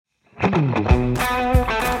From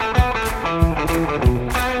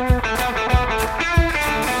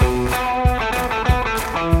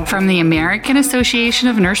the American Association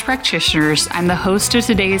of Nurse Practitioners, I'm the host of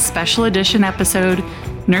today's special edition episode,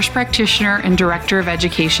 Nurse Practitioner and Director of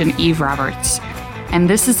Education, Eve Roberts. And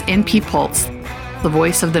this is NP Pulse, the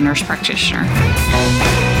voice of the nurse practitioner.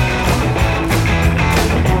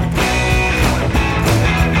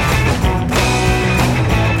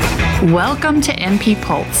 Welcome to NP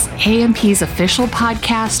Pulse, AMP's official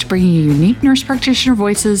podcast bringing you unique nurse practitioner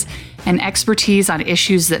voices and expertise on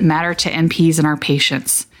issues that matter to NPs and our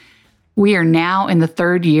patients. We are now in the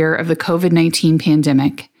third year of the COVID-19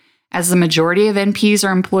 pandemic. As the majority of NPs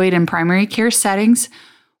are employed in primary care settings,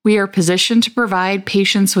 we are positioned to provide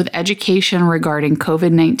patients with education regarding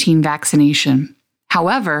COVID-19 vaccination.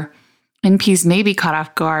 However, NPs may be caught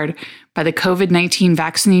off guard by the COVID-19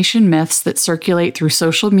 vaccination myths that circulate through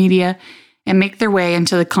social media and make their way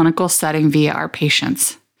into the clinical setting via our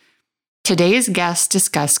patients. Today's guests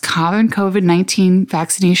discuss common COVID-19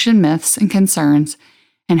 vaccination myths and concerns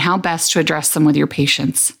and how best to address them with your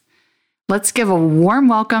patients. Let's give a warm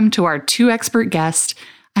welcome to our two expert guests.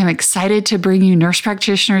 I'm excited to bring you nurse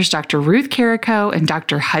practitioners Dr. Ruth Carrico and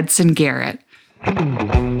Dr. Hudson Garrett.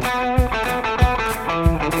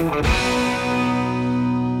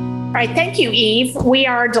 All right, thank you, Eve. We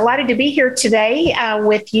are delighted to be here today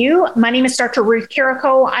with you. My name is Dr. Ruth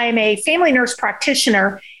Carrico. I am a family nurse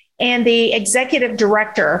practitioner and the executive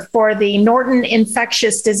director for the Norton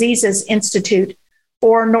Infectious Diseases Institute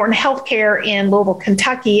for Norton Healthcare in Louisville,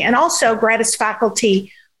 Kentucky, and also gratis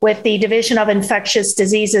faculty with the Division of Infectious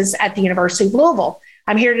Diseases at the University of Louisville.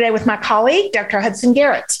 I'm here today with my colleague, Dr. Hudson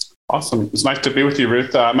Garrett. Awesome. It's nice to be with you,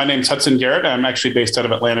 Ruth. My name is Hudson Garrett. I'm actually based out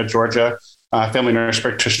of Atlanta, Georgia, family nurse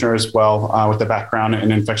practitioner as well, with a background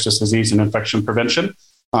in infectious disease and infection prevention,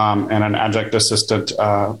 and an adjunct assistant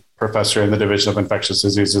professor in the Division of Infectious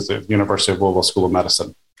Diseases at the University of Louisville School of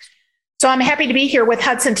Medicine. So I'm happy to be here with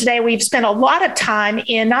Hudson today. We've spent a lot of time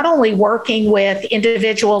in not only working with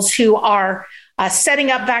individuals who are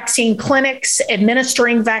setting up vaccine clinics,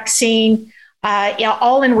 administering vaccine,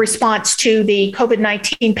 all in response to the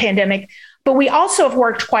COVID-19 pandemic, but we also have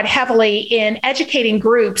worked quite heavily in educating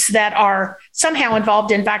groups that are somehow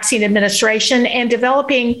involved in vaccine administration and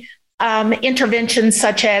developing interventions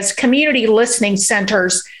such as community listening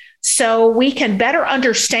centers, so we can better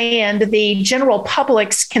understand the general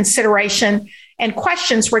public's consideration and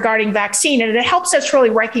questions regarding vaccine. And it helps us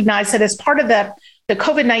really recognize that as part of the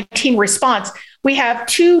COVID-19 response, we have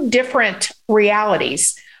two different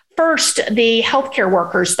realities. First, the healthcare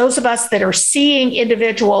workers, those of us that are seeing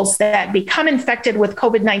individuals that become infected with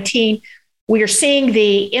COVID-19, we are seeing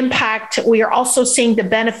the impact. We are also seeing the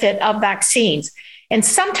benefit of vaccines. And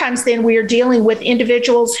sometimes then we are dealing with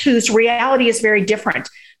individuals whose reality is very different.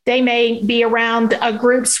 They may be around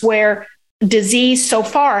groups where disease so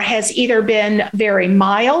far has either been very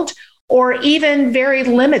mild or even very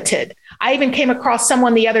limited. I even came across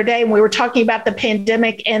someone the other day and we were talking about the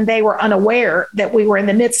pandemic and they were unaware that we were in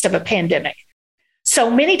the midst of a pandemic. So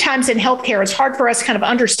many times in healthcare, it's hard for us to kind of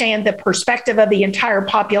understand the perspective of the entire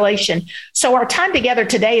population. So our time together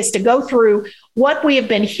today is to go through what we have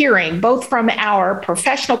been hearing, both from our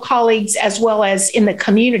professional colleagues as well as in the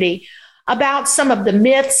community, about some of the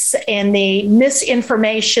myths and the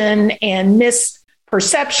misinformation and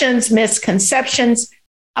misperceptions, misconceptions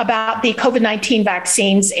about the COVID-19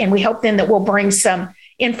 vaccines. And we hope then that we'll bring some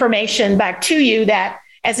information back to you that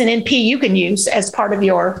as an NP you can use as part of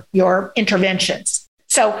your interventions.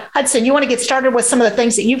 So Hudson, you want to get started with some of the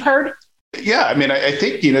things that you've heard? Yeah, I mean, I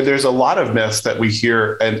think, there's a lot of myths that we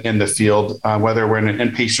hear in the field, whether we're in an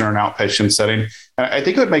inpatient or an outpatient setting. And I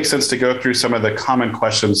think it would make sense to go through some of the common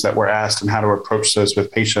questions that were asked and how to approach those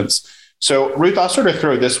with patients. So Ruth, I'll sort of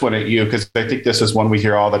throw this one at you because I think this is one we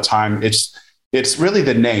hear all the time. It's really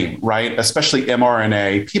the name, right? Especially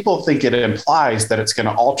mRNA. People think it implies that it's going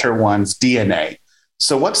to alter one's DNA.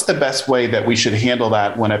 So what's the best way that we should handle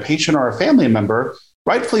that when a patient or a family member,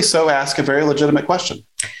 rightfully so, ask a very legitimate question?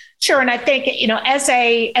 Sure. And I think, as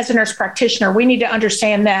a nurse practitioner, we need to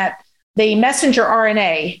understand that the messenger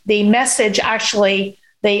RNA, the message actually,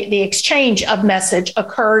 the exchange of message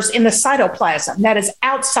occurs in the cytoplasm. That is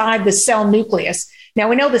outside the cell nucleus. Now,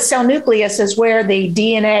 we know the cell nucleus is where the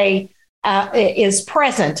DNA is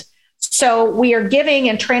present. So we are giving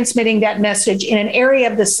and transmitting that message in an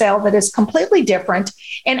area of the cell that is completely different.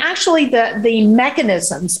 And actually, the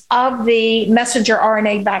mechanisms of the messenger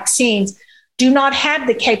RNA vaccines do not have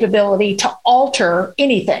the capability to alter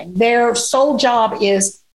anything. Their sole job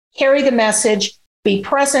is carry the message, be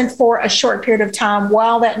present for a short period of time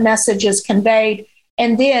while that message is conveyed,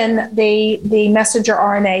 and then the messenger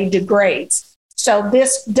RNA degrades. So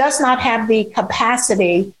this does not have the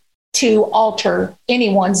capacity to alter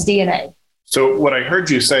anyone's DNA. So what I heard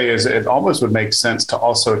you say is it almost would make sense to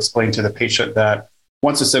also explain to the patient that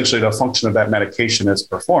once essentially the function of that medication is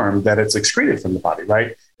performed, that it's excreted from the body,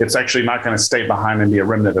 right? It's actually not going to stay behind and be a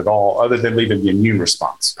remnant at all, other than leaving the immune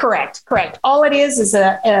response. Correct. All it is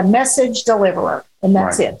a message deliverer, and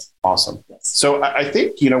that's right. It. Awesome. Yes. So I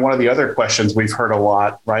think, one of the other questions we've heard a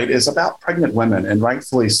lot, right, is about pregnant women, and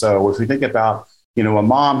rightfully so. If we think about, a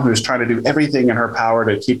mom who's trying to do everything in her power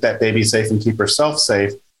to keep that baby safe and keep herself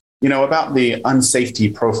safe, about the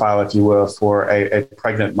unsafety profile, if you will, for a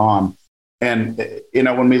pregnant mom. And,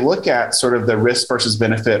 when we look at sort of the risk versus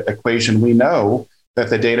benefit equation, we know that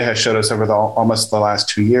the data has showed us over almost the last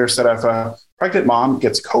 2 years that if a pregnant mom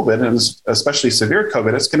gets COVID, and especially severe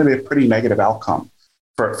COVID, it's going to be a pretty negative outcome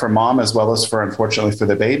for mom as well as unfortunately, for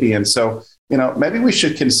the baby. And so, maybe we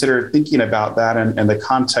should consider thinking about that in the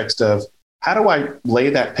context of how do I lay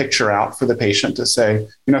that picture out for the patient to say,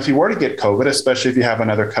 if you were to get COVID, especially if you have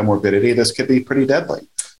another comorbidity, this could be pretty deadly.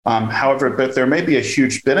 However, but there may be a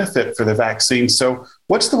huge benefit for the vaccine. So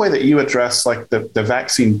what's the way that you address like the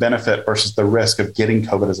vaccine benefit versus the risk of getting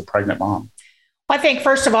COVID as a pregnant mom? I think,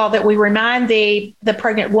 first of all, that we remind the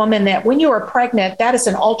pregnant woman that when you are pregnant, that is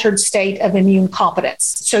an altered state of immune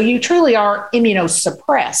competence. So you truly are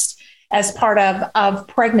immunosuppressed as part of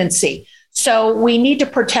pregnancy. So we need to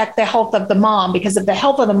protect the health of the mom, because if the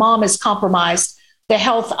health of the mom is compromised, the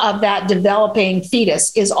health of that developing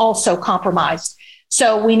fetus is also compromised.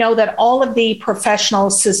 So we know that all of the professional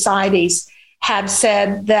societies have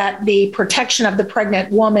said that the protection of the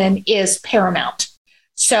pregnant woman is paramount.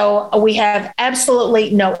 So we have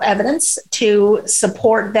absolutely no evidence to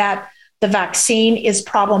support that the vaccine is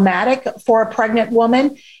problematic for a pregnant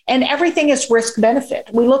woman, and everything is risk benefit.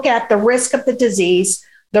 We look at the risk of the disease,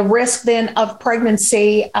 the risk then of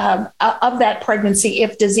pregnancy, of that pregnancy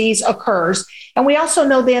if disease occurs. And we also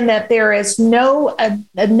know then that there is no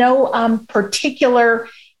particular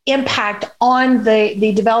impact on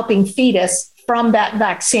the developing fetus from that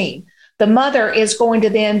vaccine. The mother is going to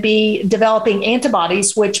then be developing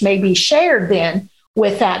antibodies, which may be shared then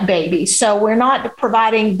with that baby. So we're not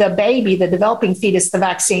providing the baby, the developing fetus, the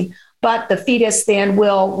vaccine, but the fetus then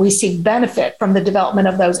will receive benefit from the development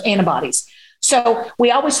of those antibodies. So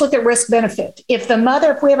we always look at risk benefit. If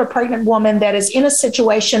we have a pregnant woman that is in a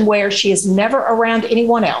situation where she is never around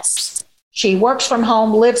anyone else, she works from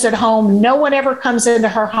home, lives at home, no one ever comes into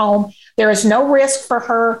her home, there is no risk for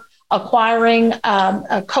her acquiring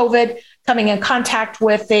COVID, coming in contact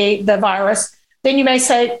with the virus, then you may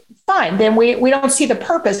say, fine, then we don't see the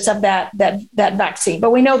purpose of that vaccine.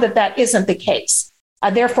 But we know that isn't the case.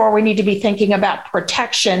 Therefore, we need to be thinking about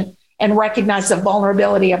protection and recognize the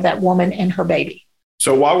vulnerability of that woman and her baby.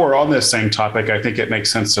 So while we're on this same topic, I think it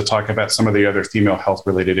makes sense to talk about some of the other female health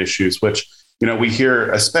related issues, which, we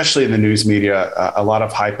hear, especially in the news media, a lot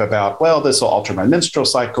of hype about, well, this will alter my menstrual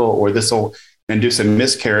cycle, or this will induce a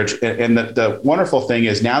miscarriage. And the wonderful thing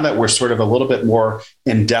is now that we're sort of a little bit more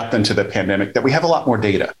in depth into the pandemic, that we have a lot more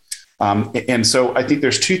data. And so I think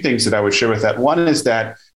there's two things that I would share with that. One is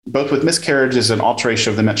that both with miscarriages and alteration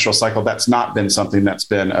of the menstrual cycle, that's not been something that's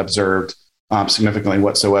been observed significantly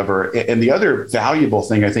whatsoever. And the other valuable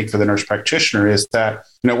thing, I think, for the nurse practitioner is that,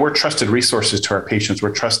 we're trusted resources to our patients.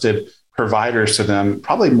 We're trusted providers to them,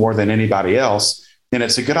 probably more than anybody else. And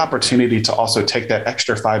it's a good opportunity to also take that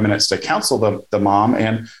extra 5 minutes to counsel the mom,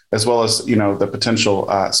 and as well as, the potential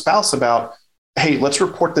spouse about, hey, let's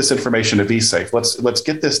report this information to VSafe. Let's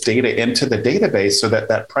get this data into the database so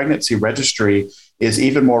that pregnancy registry is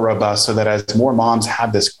even more robust, so that as more moms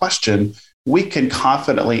have this question, we can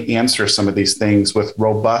confidently answer some of these things with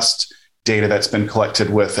robust data that's been collected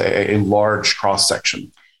with a large cross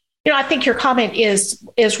section. I think your comment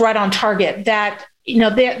is right on target, that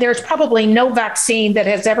there's probably no vaccine that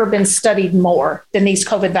has ever been studied more than these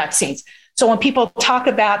COVID vaccines. So when people talk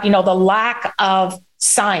about, the lack of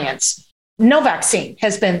science, no vaccine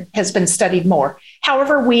has been studied more.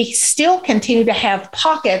 However, we still continue to have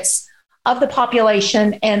pockets of the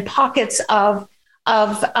population and pockets of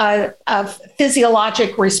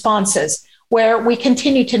physiologic responses where we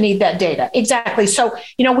continue to need that data. Exactly. So,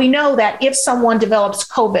 we know that if someone develops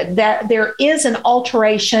COVID, that there is an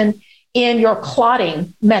alteration in your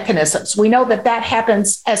clotting mechanisms. We know that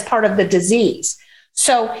happens as part of the disease.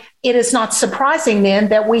 So it is not surprising then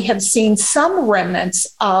that we have seen some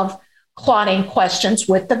remnants of clotting questions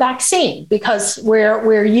with the vaccine, because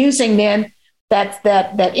we're using then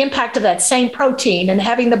that impact of that same protein and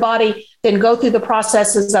having the body then go through the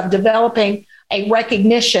processes of developing a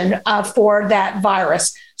recognition for that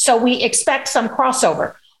virus. So we expect some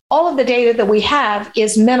crossover. All of the data that we have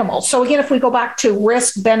is minimal. So again, if we go back to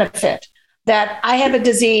risk benefit, that I have a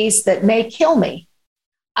disease that may kill me.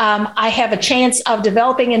 I have a chance of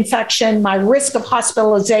developing infection. My risk of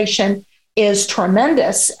hospitalization is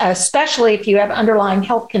tremendous, especially if you have underlying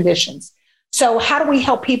health conditions. So how do we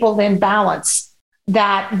help people then balance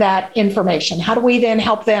that information? How do we then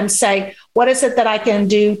help them say, what is it that I can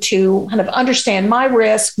do to kind of understand my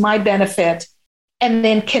risk, my benefit, and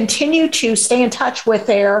then continue to stay in touch with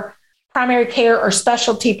their primary care or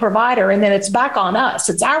specialty provider? And then it's back on us.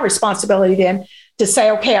 It's our responsibility then to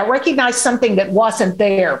say, okay, I recognize something that wasn't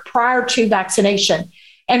there prior to vaccination,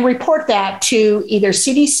 and report that to either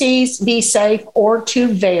CDC's VSafe or to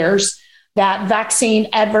VAERS, that vaccine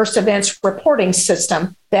adverse events reporting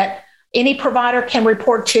system that any provider can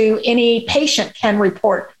report to, any patient can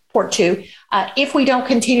report to. If we don't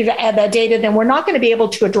continue to add that data, then we're not going to be able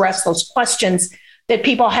to address those questions that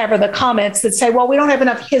people have, or the comments that say, well, we don't have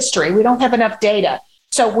enough history, we don't have enough data.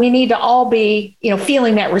 So we need to all be,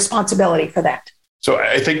 feeling that responsibility for that. So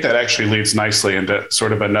I think that actually leads nicely into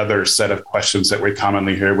sort of another set of questions that we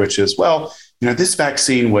commonly hear, which is, well, this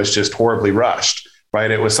vaccine was just horribly rushed,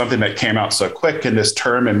 right? It was something that came out so quick in this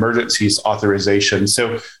term, emergency use authorization.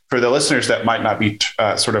 So for the listeners that might not be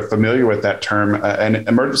sort of familiar with that term, an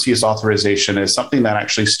emergency use authorization is something that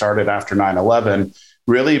actually started after 9/11,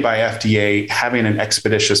 really by FDA having an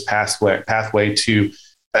expeditious pathway to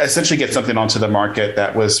essentially get something onto the market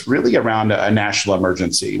that was really around a national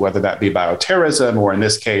emergency, whether that be bioterrorism or in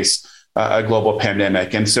this case, a global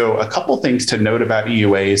pandemic. And so a couple things to note about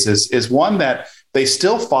EUAs is one, that they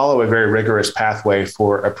still follow a very rigorous pathway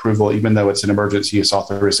for approval, even though it's an emergency use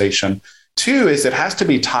authorization. Two is it has to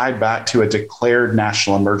be tied back to a declared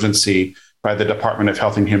national emergency by the Department of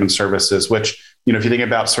Health and Human Services, which, if you think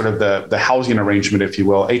about sort of the housing arrangement, if you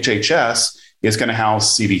will, HHS is going to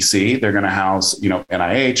house CDC, they're going to house,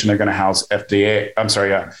 NIH, and they're going to house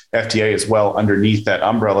FDA as well underneath that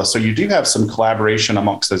umbrella. So you do have some collaboration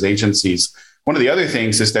amongst those agencies. One of the other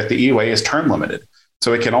things is that the EUA is term limited.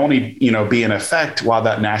 So it can only, be in effect while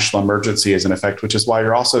that national emergency is in effect, which is why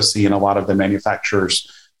you're also seeing a lot of the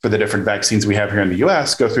manufacturers for the different vaccines we have here in the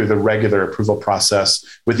US go through the regular approval process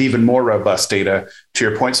with even more robust data, to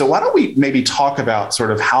your point. So why don't we maybe talk about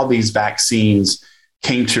sort of how these vaccines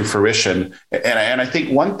came to fruition? And I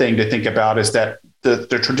think one thing to think about is that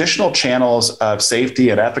the traditional channels of safety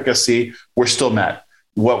and efficacy were still met.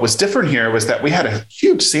 What was different here was that we had a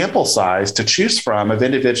huge sample size to choose from of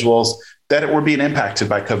individuals that were being impacted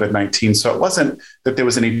by COVID-19. So it wasn't that there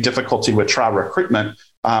was any difficulty with trial recruitment.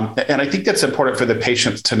 And I think that's important for the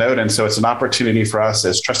patients to note. And so it's an opportunity for us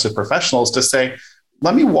as trusted professionals to say,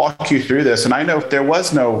 let me walk you through this. And I know there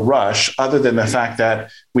was no rush other than the fact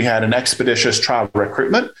that we had an expeditious trial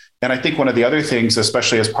recruitment. And I think one of the other things,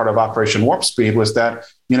 especially as part of Operation Warp Speed, was that,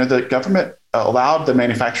 the government allowed the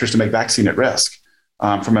manufacturers to make vaccine at risk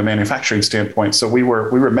from a manufacturing standpoint. So we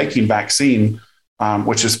were making vaccine,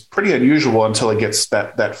 which is pretty unusual until it gets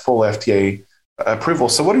that full FDA approval.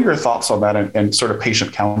 So what are your thoughts on that and sort of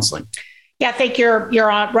patient counseling? Yeah, I think you're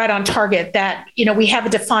right on target that, we have a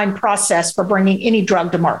defined process for bringing any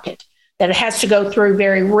drug to market, that it has to go through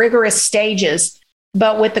very rigorous stages.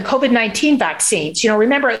 But with the COVID-19 vaccines,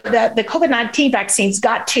 remember that the COVID-19 vaccines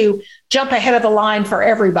got to jump ahead of the line for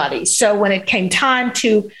everybody. So when it came time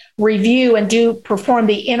to review and perform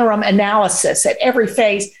the interim analysis at every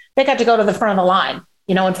phase, they got to go to the front of the line,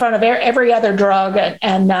 in front of every other drug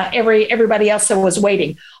and everybody else that was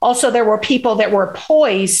waiting. Also, there were people that were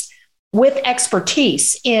poised with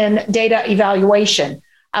expertise in data evaluation,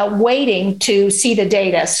 waiting to see the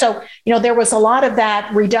data. So, there was a lot of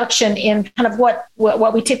that reduction in kind of what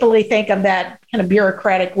we typically think of, that kind of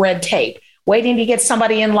bureaucratic red tape, waiting to get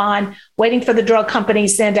somebody in line, waiting for the drug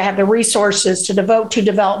companies then to have the resources to devote to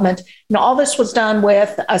development. All this was done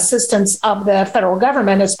with assistance of the federal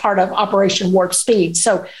government as part of Operation Warp Speed.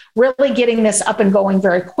 So really getting this up and going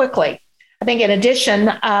very quickly. I think in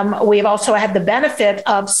addition, we've also had the benefit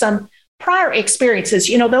of some prior experiences.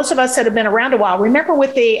 Those of us that have been around a while, remember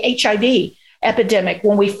with the HIV epidemic,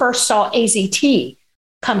 when we first saw AZT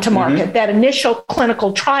come to market, that initial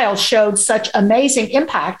clinical trial showed such amazing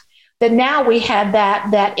impact that now we had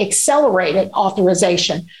that accelerated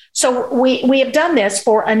authorization. So we have done this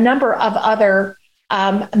for a number of other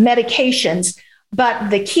medications, but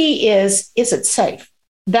the key is it safe?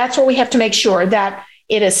 That's what we have to make sure, that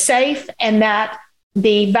it is safe and that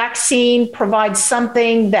the vaccine provides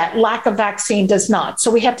something that lack of vaccine does not. So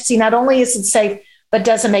we have to see not only is it safe, but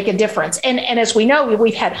does it make a difference? And as we know,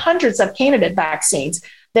 we've had hundreds of candidate vaccines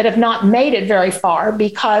that have not made it very far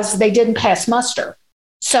because they didn't pass muster.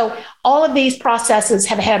 So all of these processes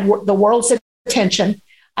have had the world's attention.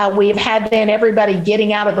 We've had then everybody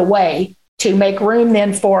getting out of the way to make room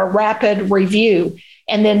then for rapid review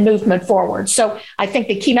and then movement forward. So I think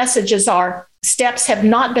the key messages are steps have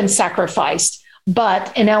not been sacrificed,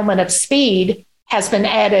 but an element of speed has been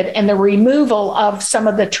added and the removal of some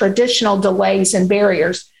of the traditional delays and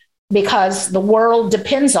barriers, because the world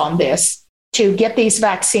depends on this to get these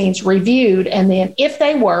vaccines reviewed. And then if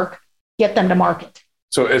they work, get them to market.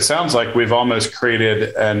 So it sounds like we've almost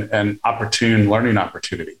created an opportune learning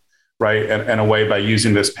opportunity, right? In a way, by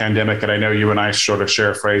using this pandemic. And I know you and I sort of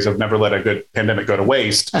share a phrase of never let a good pandemic go to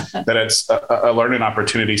waste, that it's a learning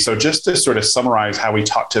opportunity. So just to sort of summarize how we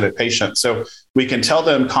talk to the patient. So we can tell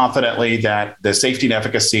them confidently that the safety and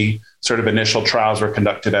efficacy sort of initial trials were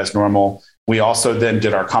conducted as normal. We also then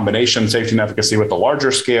did our combination safety and efficacy with the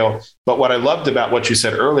larger scale. But what I loved about what you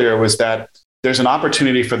said earlier was that there's an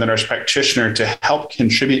opportunity for the nurse practitioner to help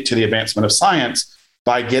contribute to the advancement of science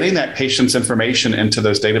by getting that patient's information into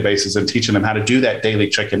those databases and teaching them how to do that daily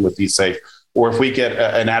check-in with VSafe. Or if we get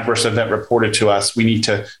an adverse event reported to us, we need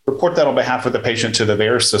to report that on behalf of the patient to the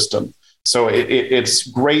VAERS system. So it's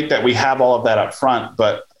great that we have all of that up front,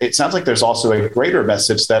 but it sounds like there's also a greater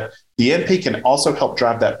message that the NP can also help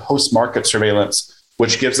drive that post-market surveillance,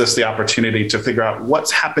 which gives us the opportunity to figure out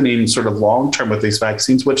what's happening sort of long-term with these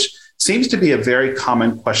vaccines, which seems to be a very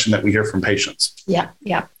common question that we hear from patients. Yeah.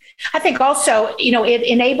 I think also,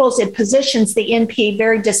 it positions the NP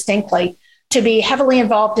very distinctly to be heavily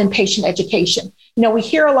involved in patient education. We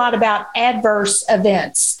hear a lot about adverse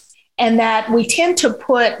events, and that we tend to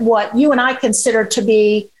put what you and I consider to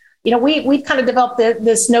be, we've kind of developed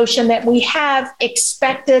this notion that we have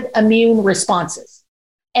expected immune responses,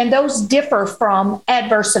 and those differ from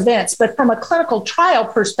adverse events. But from a clinical trial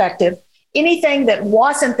perspective, anything that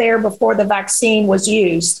wasn't there before the vaccine was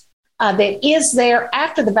used, that is there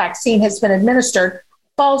after the vaccine has been administered,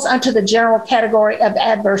 falls under the general category of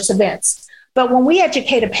adverse events. But when we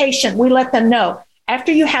educate a patient, we let them know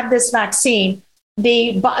after you have this vaccine,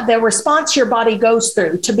 the response your body goes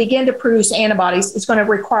through to begin to produce antibodies is going to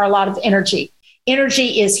require a lot of energy.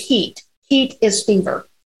 Energy is heat. Heat is fever.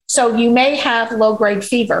 So you may have low-grade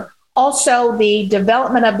fever. Also, the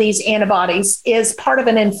development of these antibodies is part of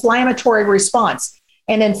an inflammatory response.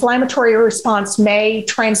 An inflammatory response may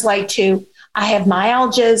translate to, I have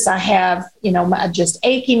myalgias, I have, just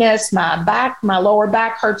achiness, my lower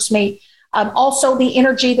back hurts me. Also, the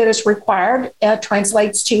energy that is required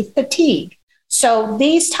translates to fatigue. So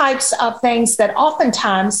these types of things that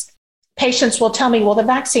oftentimes patients will tell me, well, the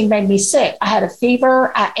vaccine made me sick. I had a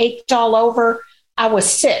fever, I ached all over, I was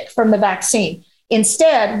sick from the vaccine.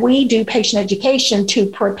 Instead, we do patient education to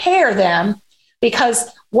prepare them, because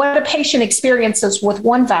what a patient experiences with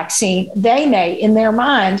one vaccine, they may, in their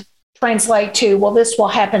mind, translate to, well, this will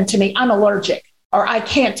happen to me. I'm allergic, or I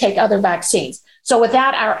can't take other vaccines. So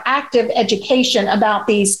without our active education about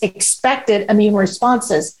these expected immune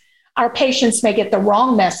responses, our patients may get the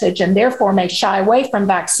wrong message and therefore may shy away from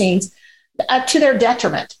vaccines to their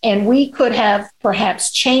detriment. And we could have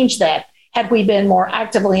perhaps changed that had we been more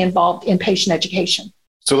actively involved in patient education.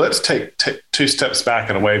 So let's take two steps back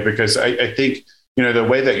in a way, because I think, the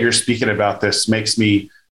way that you're speaking about this makes me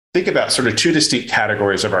think about sort of two distinct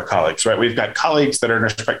categories of our colleagues, right? We've got colleagues that are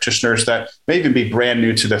nurse practitioners that may even be brand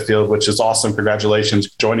new to the field, which is awesome.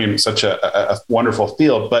 Congratulations, joining such a wonderful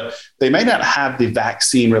field, but they may not have the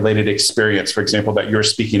vaccine related experience, for example, that you're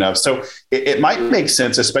speaking of. So it might make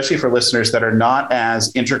sense, especially for listeners that are not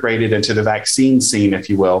as integrated into the vaccine scene, if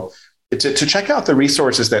you will, to check out the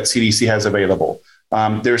resources that CDC has available.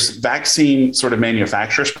 There's vaccine sort of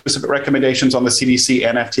manufacturer specific recommendations on the CDC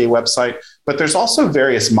and FDA website, but there's also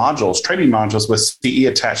various modules, training modules with CE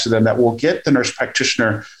attached to them that will get the nurse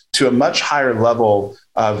practitioner to a much higher level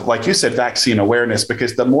of, like you said, vaccine awareness,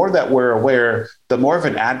 because the more that we're aware, the more of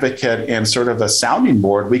an advocate and sort of a sounding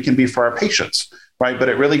board we can be for our patients, right? But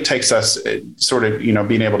it really takes us sort of,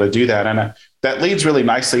 being able to do that. And that leads really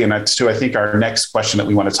nicely to, I think, our next question that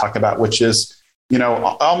we want to talk about, which is,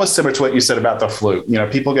 almost similar to what you said about the flu.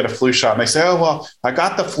 People get a flu shot and they say, oh, well, I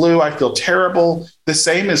got the flu, I feel terrible. The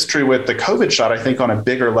same is true with the COVID shot, I think, on a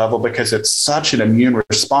bigger level, because it's such an immune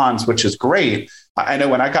response, which is great. I know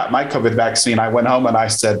when I got my COVID vaccine, I went home and I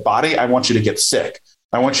said, body, I want you to get sick.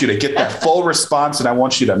 I want you to get that full response and I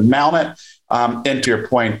want you to mount it. And to your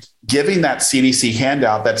point, giving that CDC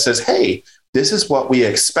handout that says, hey, this is what we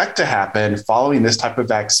expect to happen following this type of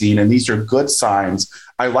vaccine, and these are good signs.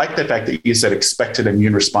 I like the fact that you said expected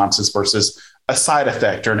immune responses versus a side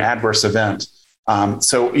effect or an adverse event.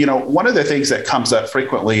 So, one of the things that comes up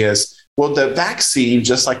frequently is, well, the vaccine,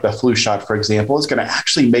 just like the flu shot, for example, is going to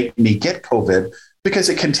actually make me get COVID, because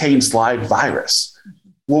it contains live virus.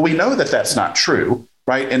 Well, we know that that's not true,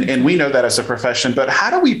 right? And we know that as a profession, but how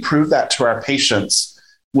do we prove that to our patients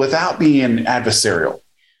without being adversarial?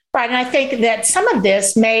 Right. And I think that some of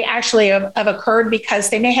this may actually have occurred because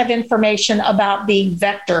they may have information about the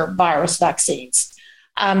vector virus vaccines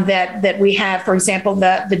that we have. For example,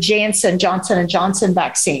 the Johnson & Johnson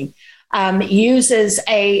vaccine uses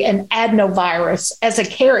an adenovirus as a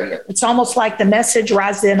carrier. It's almost like the message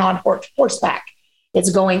rides in on horseback. It's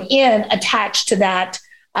going in attached to that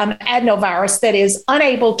adenovirus that is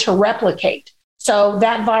unable to replicate. So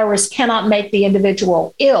that virus cannot make the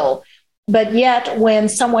individual ill. But yet, when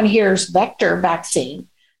someone hears vector vaccine,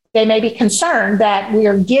 they may be concerned that we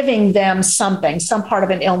are giving them something, some part of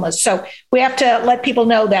an illness. So we have to let people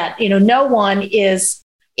know that, no one is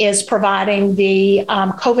providing the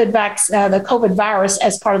COVID virus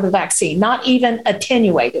as part of the vaccine, not even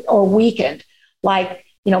attenuated or weakened. Like,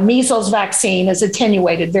 measles vaccine is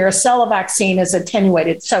attenuated, varicella vaccine is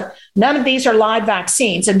attenuated. So none of these are live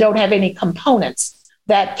vaccines and don't have any components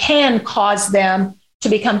that can cause them to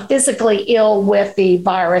become physically ill with the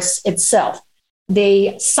virus itself.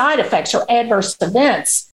 The side effects or adverse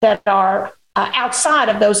events that are outside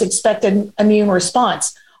of those expected immune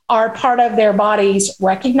response are part of their bodies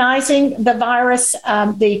recognizing the virus,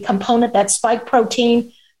 the component, that spike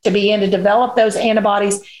protein, to begin to develop those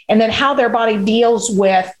antibodies, and then how their body deals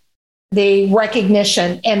with the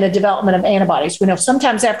recognition and the development of antibodies. We know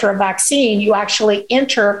sometimes after a vaccine, you actually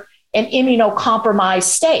enter an immunocompromised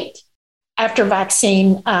state after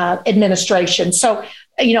vaccine administration. So,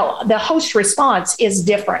 the host response is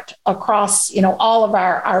different across, all of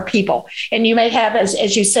our people. And you may have,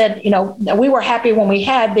 as you said, we were happy when we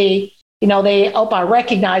had I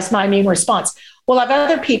recognized my immune response. Well, I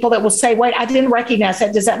have other people that will say, wait, I didn't recognize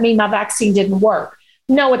that. Does that mean my vaccine didn't work?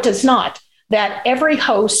 No, it does not. That every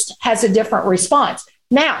host has a different response.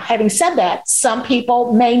 Now, having said that, some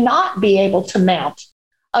people may not be able to mount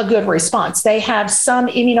a good response. They have some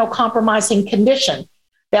immunocompromising condition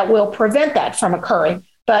that will prevent that from occurring.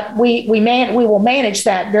 But we will manage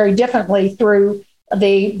that very differently through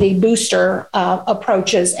the booster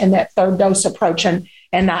approaches and that third dose approach. And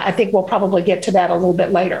I think we'll probably get to that a little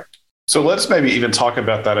bit later. So let's maybe even talk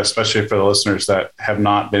about that, especially for the listeners that have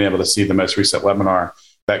not been able to see the most recent webinar,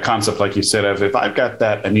 that concept, like you said, of if I've got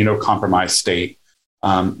that immunocompromised state,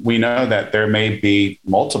 we know that there may be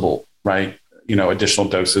multiple, right, additional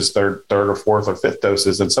doses, third or fourth or fifth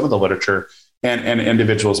doses in some of the literature, and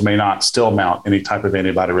individuals may not still mount any type of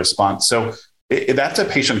antibody response. So that's a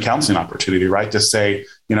patient counseling opportunity, right? To say,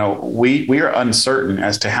 we are uncertain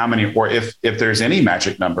as to how many, or if there's any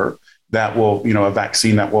magic number that will, a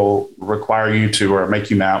vaccine that will require you to, or make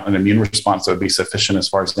you mount an immune response that would be sufficient as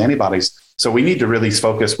far as the antibodies. So we need to really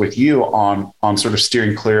focus with you on sort of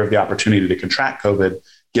steering clear of the opportunity to contract COVID,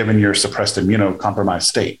 given your suppressed immunocompromised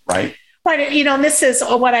state, right? Right. And this is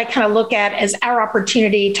what I kind of look at as our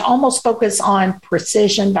opportunity to almost focus on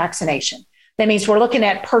precision vaccination. That means we're looking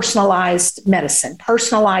at personalized medicine,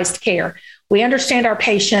 personalized care. We understand our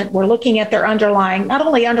patient. We're looking at their not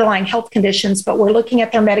only underlying health conditions, but we're looking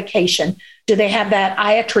at their medication. Do they have that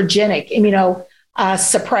iatrogenic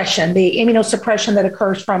suppression, the immunosuppression that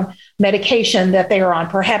occurs from medication that they are on?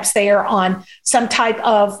 Perhaps they are on some type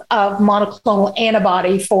of monoclonal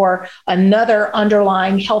antibody for another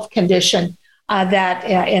underlying health condition, that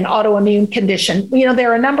an autoimmune condition.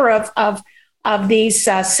 There are a number of these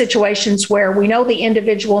situations where we know the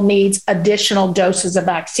individual needs additional doses of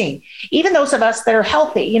vaccine. Even those of us that are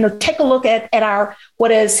healthy, take a look at our,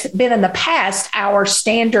 what has been in the past, our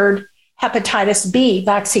standard hepatitis B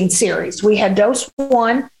vaccine series. We had dose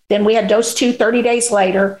 1, then we had dose 2 30 days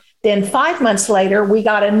later. Then 5 months later, we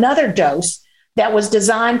got another dose that was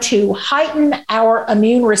designed to heighten our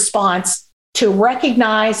immune response, to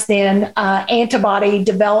recognize then antibody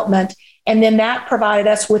development. And then that provided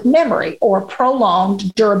us with memory or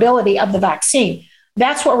prolonged durability of the vaccine.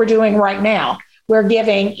 That's what we're doing right now. We're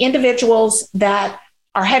giving individuals that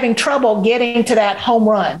are having trouble getting to that home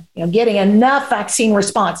run, getting enough vaccine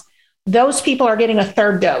response. Those people are getting a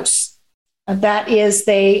third dose. That is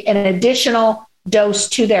an additional dose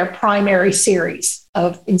to their primary series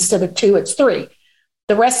of, instead of 2, it's 3.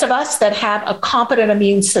 The rest of us that have a competent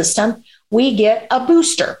immune system, we get a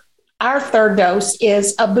booster. Our third dose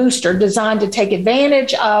is a booster designed to take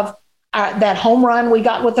advantage of that home run we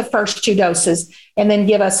got with the first 2 doses, and then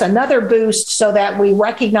give us another boost so that we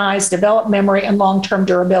recognize, develop memory, and long-term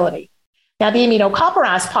durability. Now, the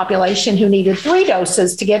immunocompromised population who needed 3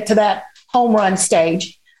 doses to get to that home run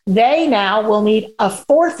stage, they now will need a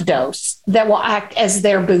 4th dose that will act as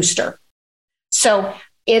their booster. So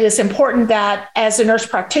it is important that as a nurse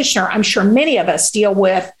practitioner, I'm sure many of us deal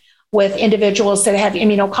with individuals that have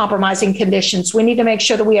immunocompromising conditions. We need to make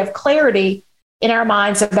sure that we have clarity in our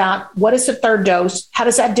minds about what is the third dose, how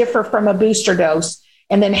does that differ from a booster dose,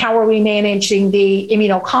 and then how are we managing the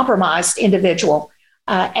immunocompromised individual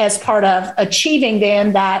as part of achieving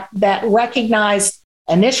then that recognized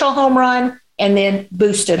initial home run and then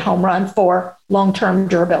boosted home run for long-term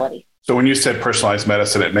durability. So when you said personalized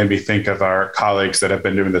medicine, it made me think of our colleagues that have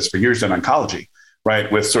been doing this for years in oncology,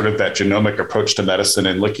 right? With sort of that genomic approach to medicine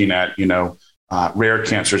and looking at, rare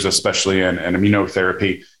cancers, especially and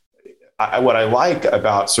immunotherapy. What I like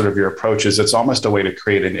about sort of your approach is it's almost a way to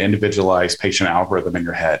create an individualized patient algorithm in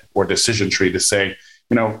your head or decision tree to say,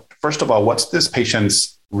 first of all, what's this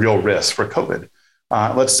patient's real risk for COVID?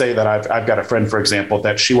 Let's say that I've got a friend, for example,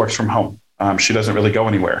 that she works from home. She doesn't really go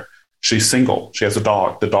anywhere. She's single. She has a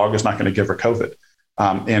dog. The dog is not going to give her COVID.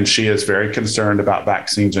 And she is very concerned about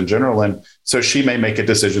vaccines in general. And so she may make a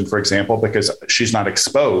decision, for example, because she's not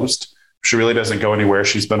exposed. She really doesn't go anywhere.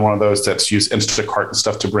 She's been one of those that's used Instacart and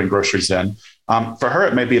stuff to bring groceries in. For her,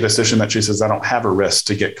 it may be a decision that she says, I don't have a risk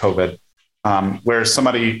to get COVID. Whereas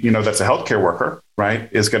somebody, that's a healthcare worker, right,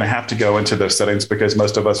 is going to have to go into those settings because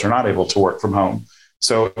most of us are not able to work from home.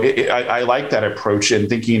 So I like that approach in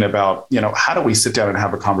thinking about, how do we sit down and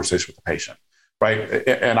have a conversation with the patient, right?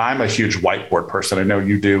 And I'm a huge whiteboard person. I know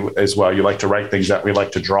you do as well. You like to write things out. We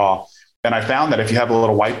like to draw. And I found that if you have a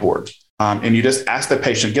little whiteboard, and you just ask the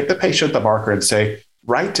patient, get the patient the marker and say,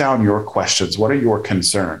 write down your questions. What are your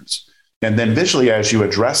concerns? And then visually, as you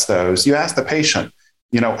address those, you ask the patient,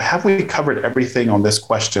 have we covered everything on this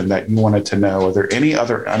question that you wanted to know? Are there any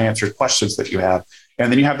other unanswered questions that you have?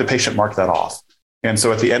 And then you have the patient mark that off. And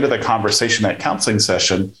so at the end of the conversation, that counseling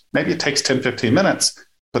session, maybe it takes 10, 15 minutes,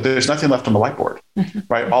 but there's nothing left on the whiteboard,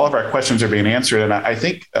 right? All of our questions are being answered. And I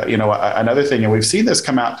think, another thing, and we've seen this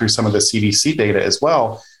come out through some of the CDC data as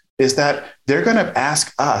well, is that they're going to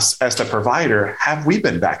ask us as the provider, have we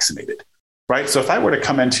been vaccinated? Right. So if I were to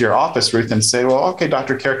come into your office, Ruth, and say, well, okay,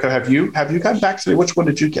 Dr. Carrico, have you gotten vaccinated? Which one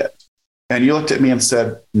did you get? And you looked at me and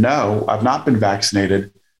said, no, I've not been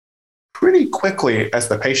vaccinated. Pretty quickly as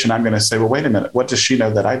the patient, I'm going to say, well, wait a minute, what does she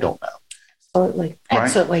know that I don't know? Absolutely. Right?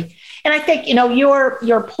 Absolutely. And I think,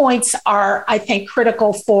 your points are, I think,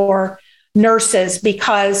 critical for nurses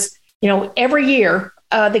because, every year,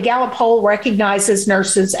 the Gallup poll recognizes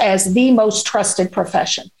nurses as the most trusted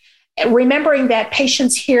profession. Remembering that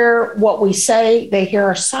patients hear what we say, they hear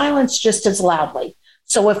our silence just as loudly.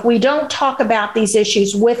 So if we don't talk about these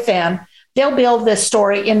issues with them, they'll build this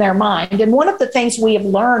story in their mind. And one of the things we have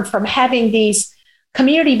learned from having these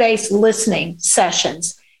community-based listening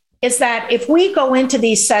sessions is that if we go into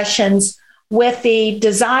these sessions with the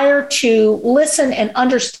desire to listen and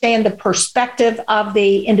understand the perspective of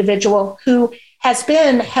the individual who has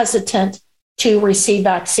been hesitant to receive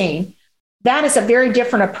vaccine, that is a very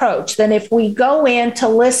different approach than if we go in to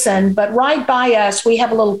listen, but right by us, we have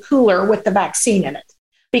a little cooler with the vaccine in it.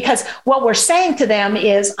 Because what we're saying to them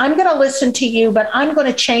is, I'm going to listen to you, but I'm going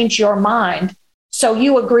to change your mind so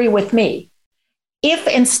you agree with me. If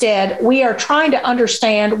instead we are trying to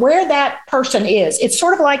understand where that person is, it's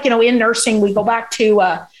sort of like, in nursing, we go back to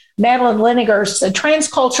Madeline Liniger's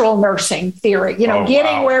transcultural nursing theory,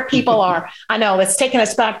 getting where people are. I know it's taken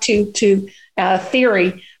us back to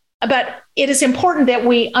theory, but it is important that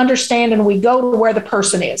we understand and we go to where the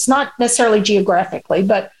person is, not necessarily geographically,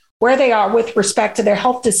 but where they are with respect to their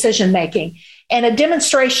health decision making. And a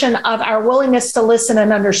demonstration of our willingness to listen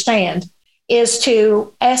and understand is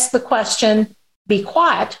to ask the question, be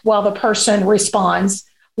quiet while the person responds,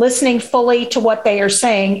 listening fully to what they are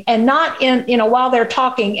saying, and not while they're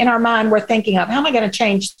talking, in our mind, we're thinking of, how am I going to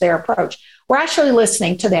change their approach? We're actually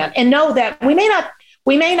listening to them and know that we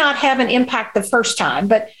may not have an impact the first time,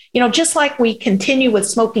 but, just like we continue with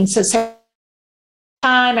smoking cessation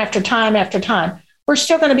time after time after time, we're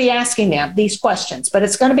still going to be asking them these questions, but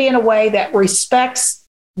it's going to be in a way that respects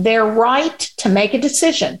their right to make a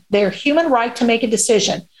decision, their human right to make a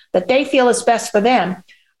decision that they feel is best for them.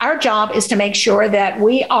 Our job is to make sure that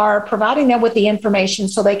we are providing them with the information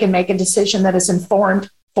so they can make a decision that is informed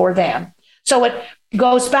for them. So it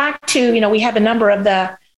goes back to, we have a number of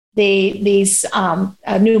these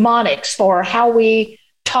mnemonics for how we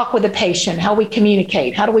talk with the patient, how we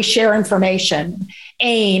communicate, how do we share information,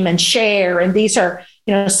 aim and share. And these are,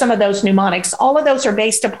 some of those mnemonics. All of those are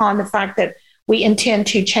based upon the fact that we intend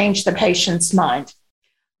to change the patient's mind.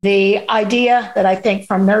 The idea that I think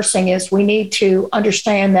from nursing is we need to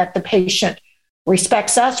understand that the patient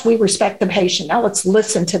respects us, we respect the patient. Now let's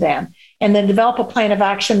listen to them and then develop a plan of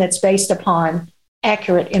action that's based upon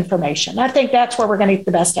accurate information. I think that's where we're going to get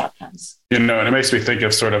the best outcomes. And it makes me think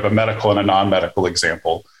of sort of a medical and a non-medical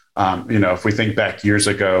example. If we think back years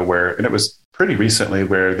ago and it was pretty recently,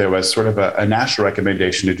 where there was sort of a national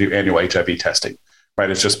recommendation to do annual HIV testing, right?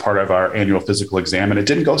 It's just part of our annual physical exam, and it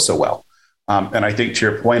didn't go so well. And I think to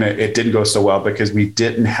your point, it didn't go so well because we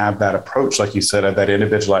didn't have that approach, like you said, of that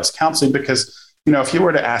individualized counseling. Because, if you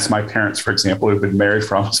were to ask my parents, for example, who've been married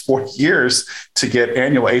for almost 40 years to get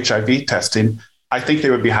annual HIV testing, I think they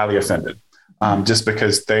would be highly offended. Just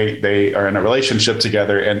because they are in a relationship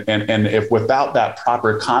together. And if without that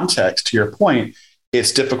proper context, to your point,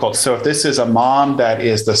 it's difficult. So if this is a mom that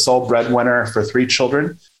is the sole breadwinner for 3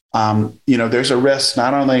 children, there's a risk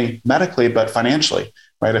not only medically, but financially,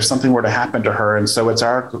 right? If something were to happen to her. And so it's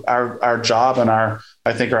our job and our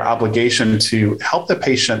obligation to help the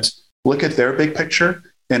patient look at their big picture.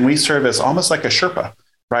 And we serve as almost like a Sherpa,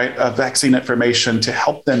 right? Of vaccine information to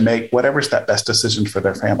help them make whatever's that best decision for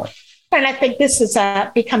their family. And I think this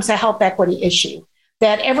becomes a health equity issue,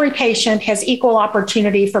 that every patient has equal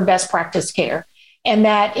opportunity for best practice care. And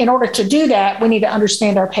that in order to do that, we need to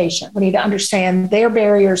understand our patient. We need to understand their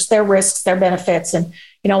barriers, their risks, their benefits. And,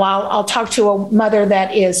 I'll talk to a mother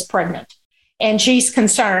that is pregnant and she's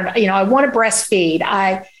concerned, I want to breastfeed.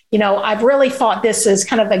 I've really thought this is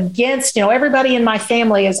kind of against, everybody in my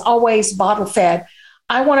family is always bottle fed.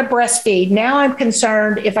 I want to breastfeed. Now I'm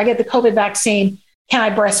concerned if I get the COVID vaccine, can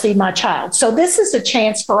I breastfeed my child? So this is a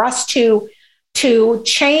chance for us to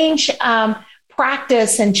change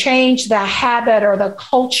practice and change the habit or the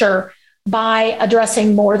culture by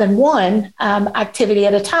addressing more than one activity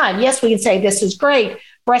at a time. Yes, we can say this is great,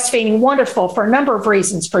 breastfeeding wonderful for a number of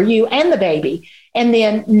reasons for you and the baby. And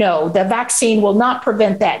then no, the vaccine will not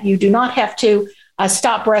prevent that. You do not have to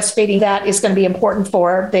stop breastfeeding. That is going to be important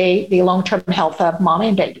for the long-term health of mom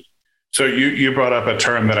and baby. So you brought up a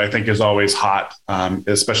term that I think is always hot,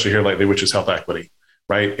 especially here lately, which is health equity,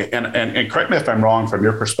 right? And correct me if I'm wrong from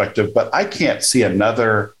your perspective, but I can't see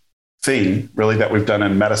another thing really that we've done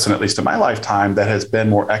in medicine, at least in my lifetime, that has been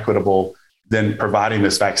more equitable than providing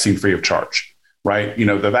this vaccine free of charge, right?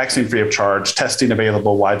 The vaccine free of charge, testing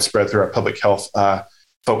available widespread through our public health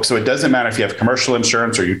folks. So it doesn't matter if you have commercial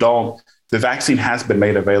insurance or you don't, the vaccine has been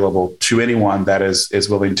made available to anyone that is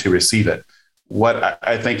willing to receive it. What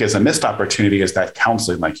I think is a missed opportunity is that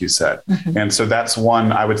counseling, like you said. Mm-hmm. And so that's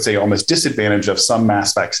one, I would say, almost disadvantage of some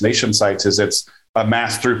mass vaccination sites is it's a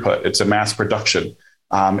mass throughput. It's a mass production.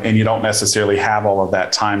 And you don't necessarily have all of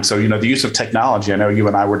that time. So, the use of technology, I know you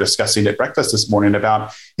and I were discussing at breakfast this morning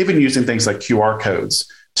about even using things like QR codes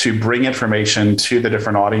to bring information to the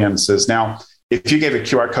different audiences. Now, if you gave a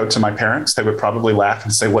QR code to my parents, they would probably laugh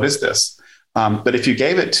and say, what is this? But if you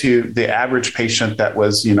gave it to the average patient that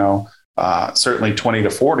was, certainly 20 to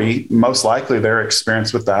 40, most likely they're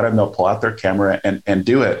experienced with that and they'll pull out their camera and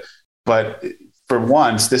do it. But for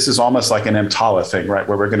once, this is almost like an EMTALA thing, right?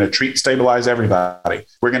 Where we're going to stabilize everybody.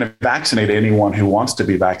 We're going to vaccinate anyone who wants to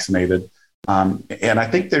be vaccinated. And I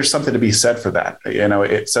think there's something to be said for that.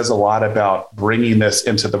 It says a lot about bringing this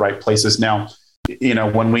into the right places. Now,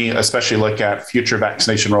 when we especially look at future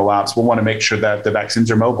vaccination rollouts, we'll want to make sure that the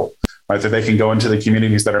vaccines are mobile, right? That they can go into the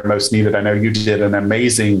communities that are most needed. I know you did an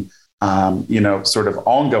amazing sort of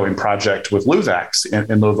ongoing project with LouVax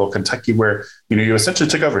in Louisville, Kentucky, where, you essentially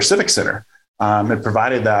took over Civic Center and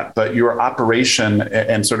provided that, but your operation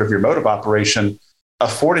and sort of your mode of operation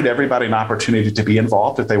afforded everybody an opportunity to be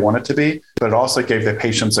involved if they wanted to be, but it also gave the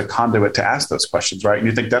patients a conduit to ask those questions, right? And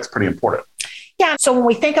you think that's pretty important. Yeah. So when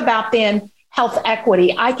we think about then health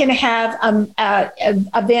equity, I can have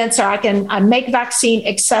events or I can make vaccine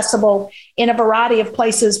accessible in a variety of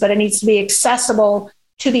places, but it needs to be accessible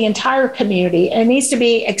to the entire community. And it needs to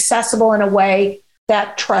be accessible in a way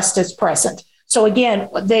that trust is present. So again,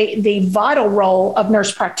 the vital role of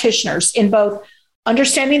nurse practitioners in both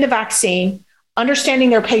understanding the vaccine, understanding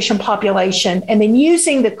their patient population, and then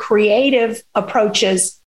using the creative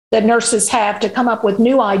approaches that nurses have to come up with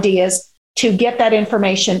new ideas to get that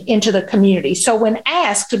information into the community. So when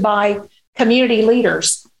asked by community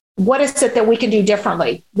leaders, what is it that we can do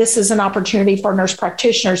differently? This is an opportunity for nurse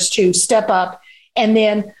practitioners to step up and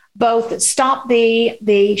then both stop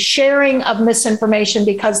the sharing of misinformation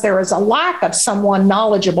because there is a lack of someone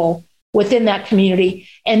knowledgeable within that community,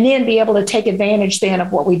 and then be able to take advantage then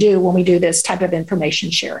of what we do when we do this type of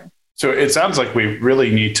information sharing. So it sounds like we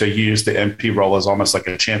really need to use the NP role as almost like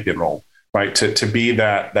a champion role, right? To be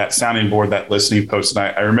that sounding board, that listening post. And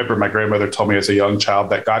I remember my grandmother told me as a young child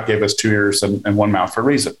that God gave us 2 ears and 1 mouth for a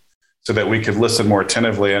reason, so that we could listen more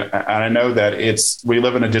attentively. And I know that we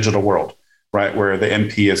live in a digital world. right, where the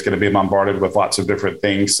NP is going to be bombarded with lots of different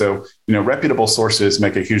things. So, reputable sources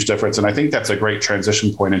make a huge difference. And I think that's a great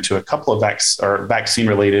transition point into a couple of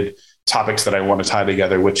vaccine-related topics that I want to tie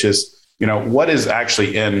together, which is, what is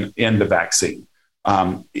actually in the vaccine?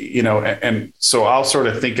 And so I'll sort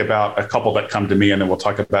of think about a couple that come to me, and then we'll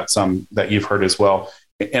talk about some that you've heard as well.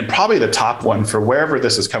 And probably the top one, for wherever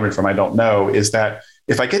this is coming from, I don't know, is that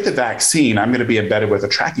if I get the vaccine, I'm going to be embedded with a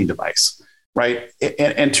tracking device, right?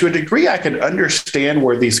 And to a degree, I can understand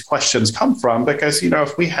where these questions come from, because,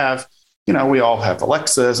 if we have, we all have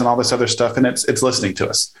Alexas and all this other stuff, and it's listening to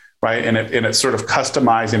us, right? And it's sort of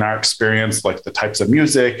customizing our experience, like the types of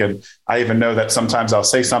music. And I even know that sometimes I'll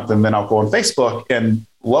say something, then I'll go on Facebook, and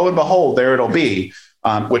lo and behold, there it'll be,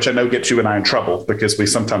 which I know gets you and I in trouble because we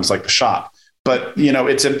sometimes like to shop. But,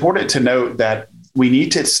 it's important to note that we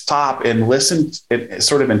need to stop and listen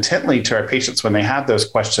sort of intently to our patients when they have those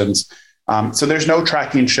questions. So there's no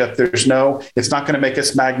tracking shift. It's not going to make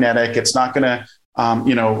us magnetic. It's not going to,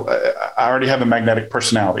 I already have a magnetic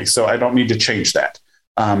personality, so I don't need to change that.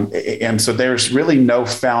 And so there's really no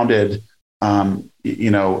founded,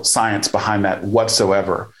 science behind that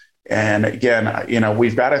whatsoever. And again,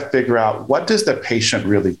 we've got to figure out, what does the patient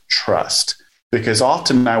really trust? Because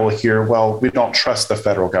often I will hear, well, we don't trust the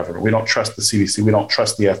federal government. We don't trust the CDC. We don't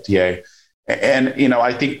trust the FDA. And,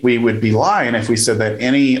 I think we would be lying if we said that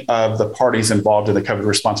any of the parties involved in the COVID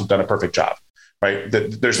response have done a perfect job, right?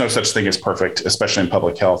 There's no such thing as perfect, especially in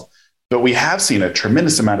public health. But we have seen a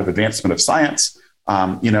tremendous amount of advancement of science.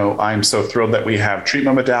 I'm so thrilled that we have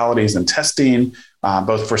treatment modalities and testing,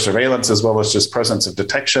 both for surveillance as well as just presence of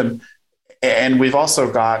detection. And we've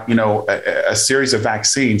also got, a series of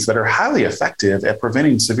vaccines that are highly effective at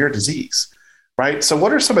preventing severe disease, right? So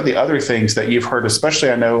what are some of the other things that you've heard, especially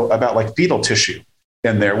I know about, like fetal tissue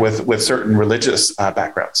in there with certain religious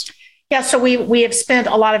backgrounds? Yeah, so we have spent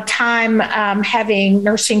a lot of time having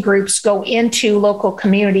nursing groups go into local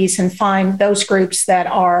communities and find those groups that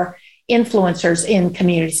are influencers in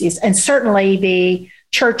communities. And certainly the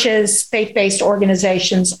churches, faith-based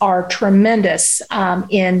organizations are tremendous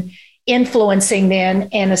in influencing them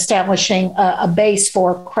and establishing a base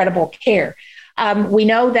for credible care. We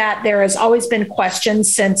know that there has always been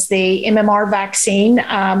questions since the MMR vaccine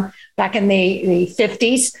back in the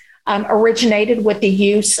 50s originated with the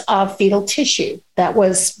use of fetal tissue. That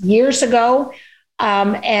was years ago.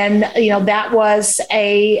 And that was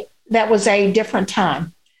a different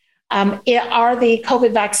time. Are the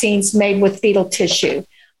COVID vaccines made with fetal tissue?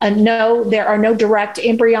 No, there are no direct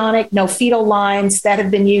embryonic, no fetal lines that have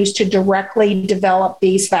been used to directly develop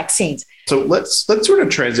these vaccines. So let's sort of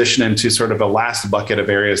transition into sort of a last bucket of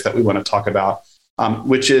areas that we want to talk about,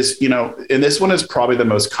 which is, and this one is probably the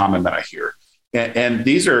most common that I hear. And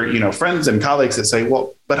these are, friends and colleagues that say,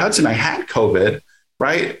 well, but Hudson, I had COVID,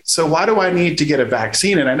 right? So why do I need to get a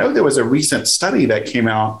vaccine? And I know there was a recent study that came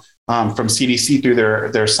out from CDC through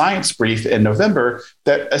their science brief in November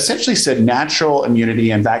that essentially said natural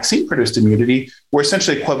immunity and vaccine-produced immunity were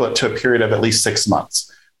essentially equivalent to a period of at least 6 months,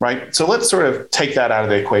 right? So let's sort of take that out of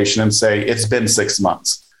the equation and say it's been 6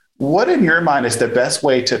 months. What in your mind is the best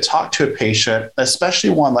way to talk to a patient,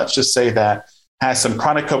 especially one, let's just say, that has some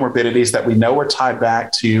chronic comorbidities that we know are tied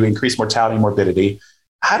back to increased mortality and morbidity?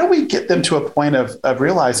 How do we get them to a point of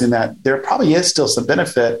realizing that there probably is still some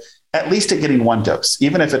benefit, at least at getting one dose,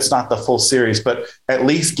 even if it's not the full series, but at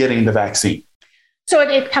least getting the vaccine? So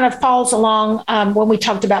it kind of falls along when we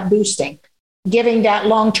talked about boosting, giving that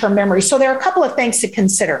long-term memory. So there are a couple of things to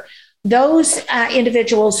consider. Those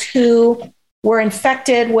individuals who were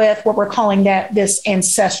infected with what we're calling this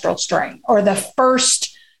ancestral strain, or the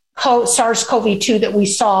first SARS-CoV-2 that we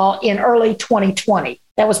saw in early 2020,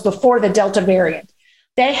 that was before the Delta variant.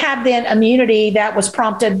 They have then immunity that was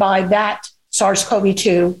prompted by that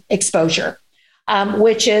SARS-CoV-2 exposure,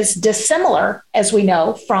 which is dissimilar, as we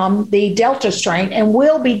know, from the Delta strain, and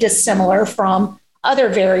will be dissimilar from other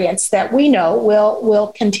variants that we know will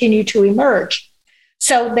continue to emerge.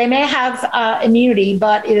 So they may have immunity,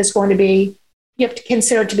 but it is going to be, you have to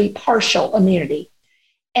consider it to be partial immunity.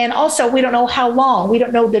 And also, we don't know how long. We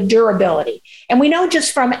don't know the durability. And we know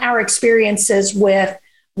just from our experiences with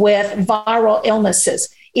viral illnesses,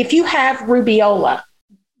 if you have rubeola,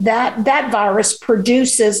 that virus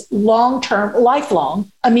produces long-term,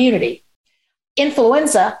 lifelong immunity.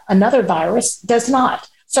 Influenza, another virus, does not.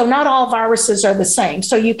 So not all viruses are the same.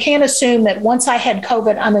 So you can't assume that once I had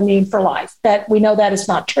COVID, I'm immune for life. That we know that is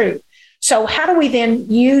not true. So how do we then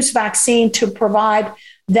use vaccine to provide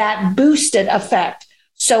that boosted effect?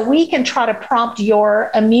 So we can try to prompt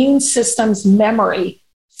your immune system's memory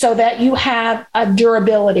so that you have a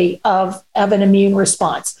durability of an immune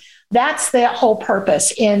response. That's the whole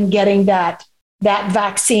purpose in getting that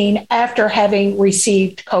vaccine after having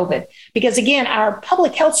received COVID. Because again, our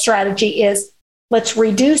public health strategy is let's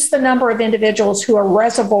reduce the number of individuals who are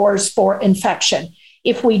reservoirs for infection.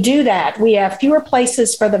 If we do that, we have fewer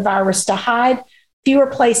places for the virus to hide, fewer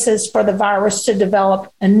places for the virus to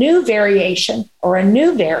develop a new variation or a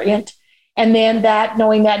new variant. And then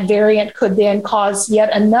knowing that variant could then cause yet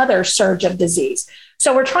another surge of disease.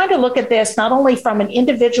 So we're trying to look at this not only from an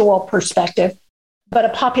individual perspective, but a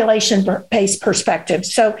population-based perspective.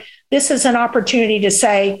 So this is an opportunity to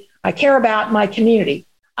say, I care about my community.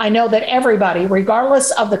 I know that everybody, regardless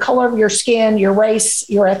of the color of your skin, your race,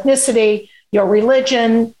 your ethnicity, your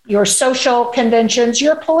religion, your social conventions,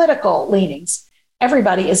 your political leanings,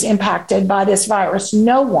 everybody is impacted by this virus.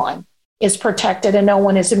 No one is protected and no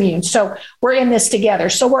one is immune. So we're in this together.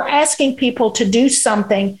 So we're asking people to do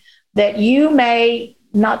something that you may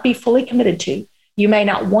not be fully committed to. You may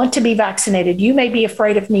not want to be vaccinated. You may be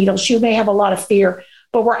afraid of needles. You may have a lot of fear,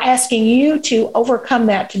 but we're asking you to overcome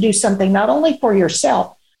that, to do something not only for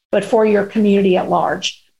yourself, but for your community at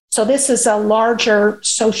large. So this is a larger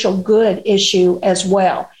social good issue as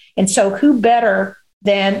well. And so who better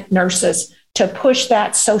than nurses to push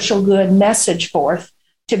that social good message forth,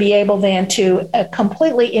 to be able then to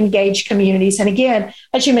completely engage communities. And again,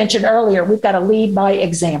 as you mentioned earlier, we've got to lead by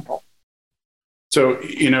example. So,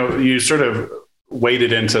 you sort of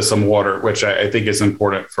waded into some water, which I think is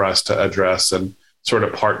important for us to address and sort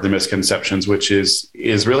of part the misconceptions, which is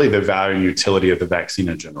really the value and utility of the vaccine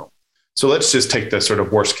in general. So let's just take the sort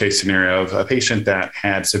of worst case scenario of a patient that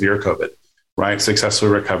had severe COVID, right?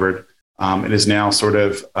 Successfully recovered. It is now sort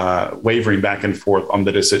of wavering back and forth on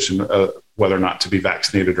the decision of whether or not to be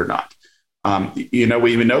vaccinated or not.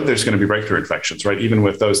 We even know there's going to be breakthrough infections, right? Even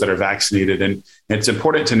with those that are vaccinated. And it's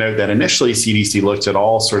important to note that initially CDC looked at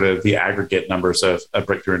all sort of the aggregate numbers of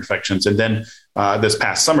breakthrough infections. And then this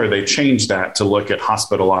past summer, they changed that to look at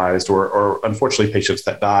hospitalized or unfortunately patients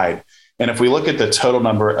that died. And if we look at the total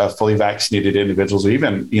number of fully vaccinated individuals, or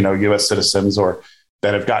even, US citizens or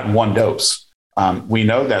that have gotten one dose, we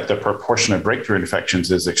know that the proportion of breakthrough infections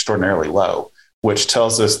is extraordinarily low, which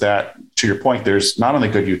tells us that, to your point, there's not only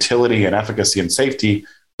good utility and efficacy and safety,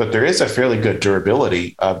 but there is a fairly good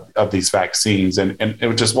durability of these vaccines. And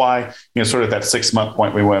which is why, sort of that 6-month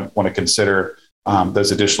point, we want to consider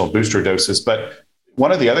those additional booster doses. But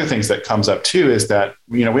one of the other things that comes up too is that,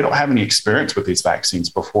 we don't have any experience with these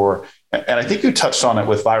vaccines before. And I think you touched on it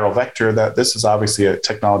with viral vector, that this is obviously a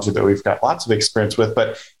technology that we've got lots of experience with,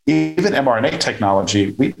 but even mRNA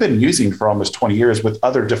technology, we've been using for almost 20 years with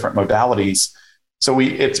other different modalities. So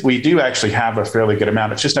we do actually have a fairly good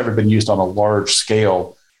amount. It's just never been used on a large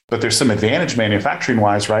scale, but there's some advantage manufacturing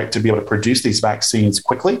wise, right? To be able to produce these vaccines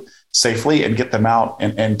quickly, safely, and get them out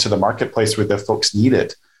and to the marketplace where the folks need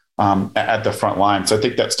it at the front line. So I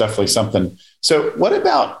think that's definitely something. So what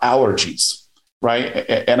about allergies? Right.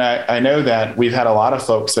 And I know that we've had a lot of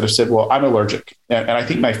folks that have said, well, I'm allergic. And I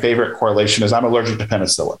think my favorite correlation is I'm allergic to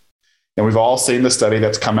penicillin. And we've all seen the study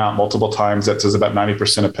that's come out multiple times that says about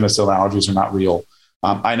 90% of penicillin allergies are not real.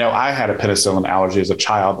 I know I had a penicillin allergy as a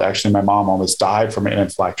child. Actually, my mom almost died from an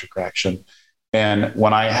anaphylactic reaction. And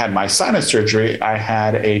when I had my sinus surgery, I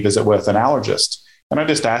had a visit with an allergist. And I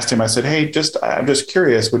just asked him, I said, hey, I'm just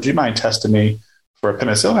curious, would you mind testing me for a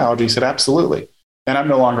penicillin allergy? He said, absolutely. And I'm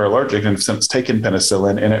no longer allergic and have since taken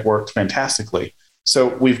penicillin, and it worked fantastically.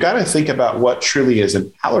 So we've got to think about what truly is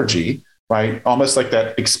an allergy, right? Almost like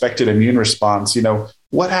that expected immune response.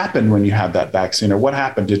 What happened when you had that vaccine, or what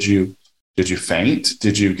happened? Did you faint?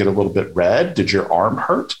 Did you get a little bit red? Did your arm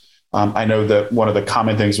hurt? I know that one of the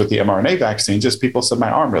common things with the mRNA vaccines is people said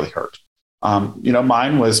my arm really hurt.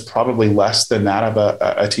 Mine was probably less than that of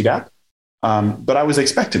a Tdap. But I was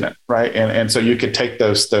expecting it, right? And so you could take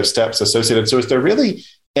those steps associated. So is there really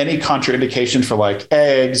any contraindication for like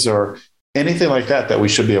eggs or anything like that we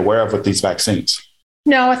should be aware of with these vaccines?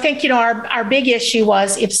 No, I think, our big issue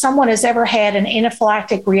was if someone has ever had an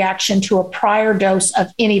anaphylactic reaction to a prior dose of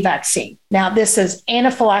any vaccine. Now, this is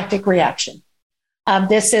anaphylactic reaction.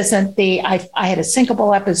 This isn't I had a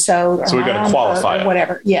syncopal episode. So we've got to qualify or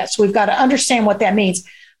whatever. Yes, we've got to understand what that means.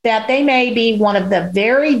 That they may be one of the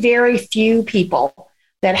very, very few people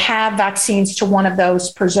that have vaccines to one of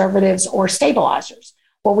those preservatives or stabilizers.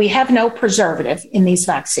 Well, we have no preservative in these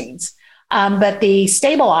vaccines, but the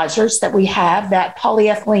stabilizers that we have, that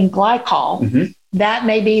polyethylene glycol, that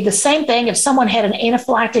may be the same thing if someone had an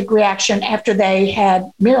anaphylactic reaction after they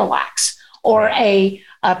had Miralax or a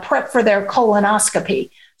prep for their colonoscopy.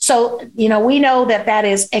 So, we know that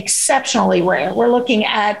is exceptionally rare. We're looking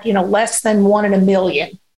at, less than 1 in a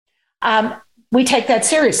million. We take that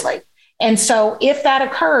seriously. And so if that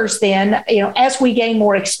occurs, then, as we gain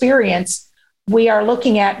more experience, we are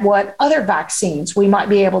looking at what other vaccines we might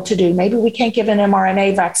be able to do. Maybe we can't give an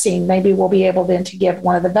mRNA vaccine. Maybe we'll be able then to give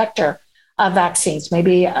one of the vector vaccines,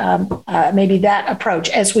 maybe that approach.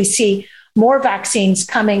 As we see more vaccines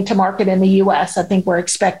coming to market in the U.S., I think we're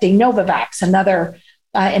expecting Novavax, another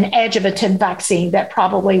an adjuvanted vaccine that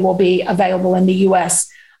probably will be available in the U.S.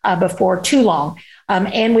 Before too long.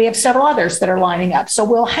 And we have several others that are lining up. So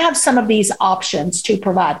we'll have some of these options to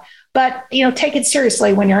provide. But, take it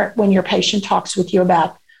seriously when your patient talks with you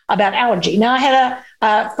about allergy. Now, I had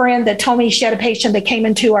a friend that told me she had a patient that came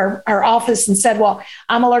into our office and said, well,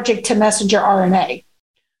 I'm allergic to messenger RNA.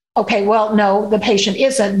 Okay, well, no, the patient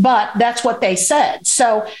isn't, but that's what they said.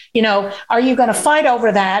 So, are you going to fight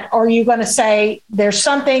over that? Or are you going to say there's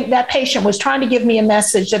something that patient was trying to give me a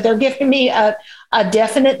message that they're giving me a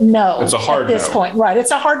definite no it's a hard at this no. point? Right.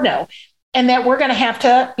 It's a hard no. And that we're going to have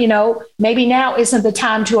to, maybe now isn't the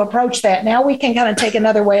time to approach that. Now we can kind of take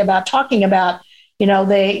another way about talking about,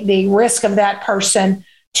 the risk of that person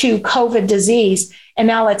to COVID disease. And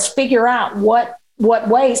now let's figure out what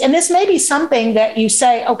ways. And this may be something that you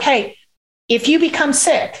say, okay, if you become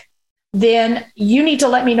sick, then you need to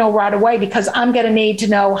let me know right away, because I'm going to need to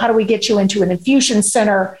know, how do we get you into an infusion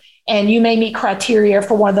center? And you may meet criteria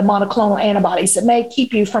for one of the monoclonal antibodies that may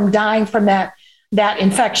keep you from dying from that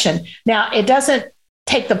infection. Now, it doesn't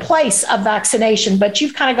take the place of vaccination, but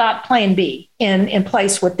you've kind of got plan B in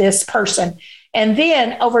place with this person. And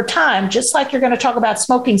then over time, just like you're going to talk about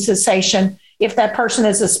smoking cessation, if that person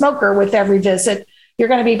is a smoker with every visit, you're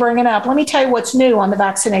going to be bringing up, let me tell you what's new on the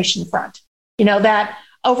vaccination front. That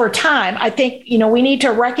over time, I think, we need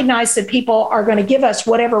to recognize that people are going to give us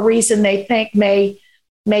whatever reason they think may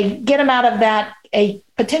get them out of that, a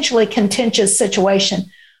potentially contentious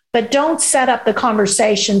situation. But don't set up the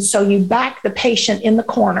conversation so you back the patient in the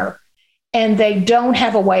corner and they don't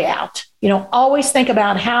have a way out. Always think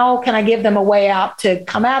about, how can I give them a way out to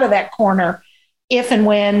come out of that corner if and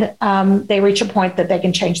when they reach a point that they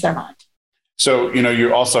can change their mind. So,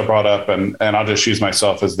 you also brought up, and I'll just use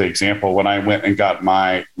myself as the example. When I went and got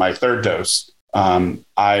my third dose,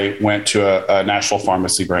 I went to a national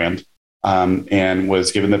pharmacy brand and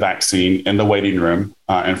was given the vaccine in the waiting room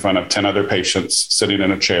in front of 10 other patients sitting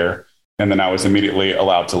in a chair. And then I was immediately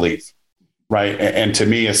allowed to leave. Right. And to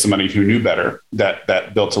me, as somebody who knew better,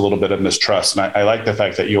 that built a little bit of mistrust. And I like the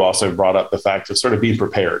fact that you also brought up the fact of sort of being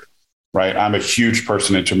prepared. Right. I'm a huge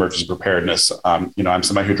person into emergency preparedness. I'm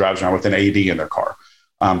somebody who drives around with an AED in their car,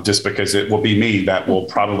 just because it will be me that will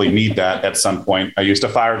probably need that at some point. I used a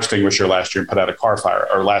fire extinguisher last year and put out a car fire,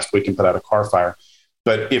 or last week and put out a car fire.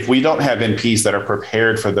 But if we don't have NPs that are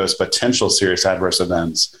prepared for those potential serious adverse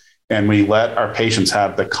events, and we let our patients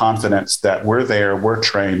have the confidence that we're there, we're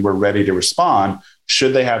trained, we're ready to respond,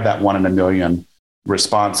 should they have that 1 in a million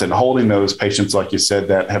response, and holding those patients, like you said,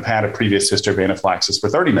 that have had a previous history of anaphylaxis for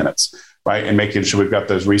 30 minutes, right? And making sure we've got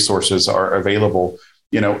those resources are available.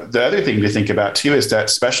 The other thing to think about too is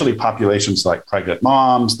that specialty populations like pregnant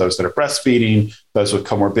moms, those that are breastfeeding, those with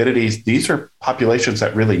comorbidities, these are populations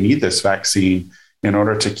that really need this vaccine in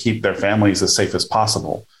order to keep their families as safe as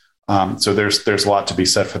possible. So there's a lot to be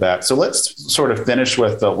said for that. So let's sort of finish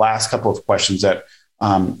with the last couple of questions that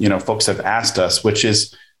folks have asked us, which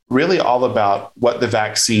is really all about what the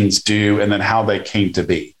vaccines do and then how they came to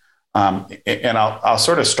be. And I'll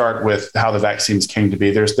sort of start with how the vaccines came to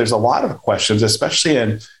be. There's a lot of questions, especially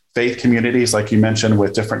in faith communities, like you mentioned,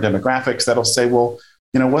 with different demographics that'll say, well,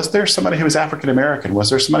 was there somebody who was African American? Was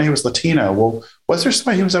there somebody who was Latino? Well, was there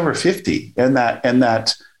somebody who was over 50 in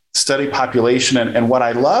that study population? And what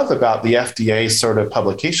I love about the FDA sort of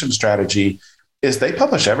publication strategy is they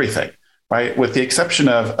publish everything, right? With the exception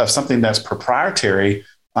of something that's proprietary,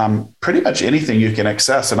 pretty much anything you can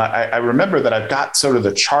access. And I remember that I've got sort of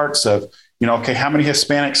the charts of, okay, how many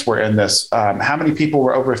Hispanics were in this? How many people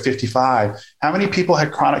were over 55? How many people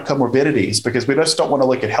had chronic comorbidities? Because we just don't want to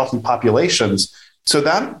look at healthy populations. So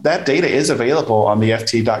that data is available on the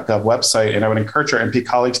FDA.gov website. And I would encourage our NP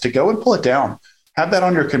colleagues to go and pull it down. Have that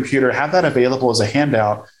on your computer, have that available as a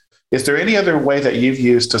handout. Is there any other way that you've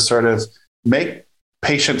used to sort of make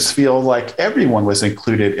patients feel like everyone was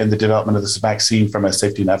included in the development of this vaccine from a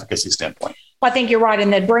safety and efficacy standpoint? Well, I think you're right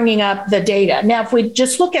in that, bringing up the data. Now, if we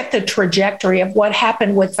just look at the trajectory of what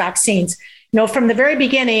happened with vaccines, from the very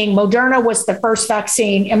beginning, Moderna was the first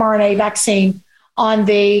vaccine, mRNA vaccine, on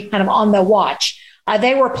the watch.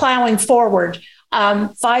 They were plowing forward.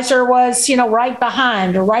 Pfizer was, right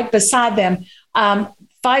behind or right beside them.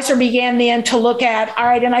 Pfizer began then to look at, all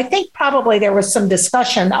right, and I think probably there was some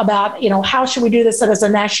discussion about, how should we do this as a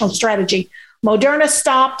national strategy? Moderna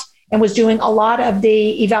stopped, and was doing a lot of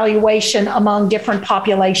the evaluation among different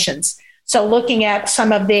populations. So looking at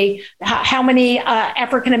some of the, how many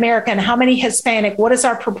African-American, how many Hispanic, what is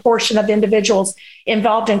our proportion of individuals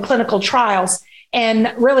involved in clinical trials,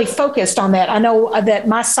 and really focused on that. I know that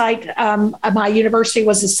my site, my university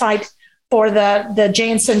was a site for the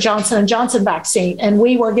Johnson & Johnson vaccine. And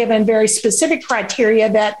we were given very specific criteria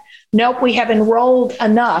that, nope, we have enrolled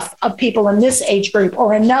enough of people in this age group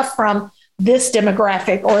or enough from this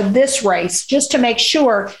demographic or this race, just to make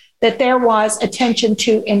sure that there was attention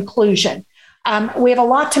to inclusion. We have a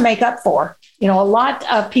lot to make up for. A lot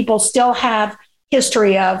of people still have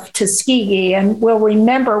history of Tuskegee and will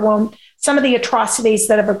remember when some of the atrocities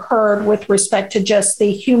that have occurred with respect to just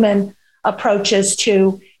the human approaches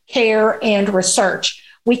to care and research.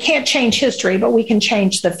 We can't change history, but we can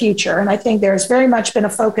change the future. And I think there's very much been a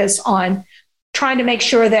focus on trying to make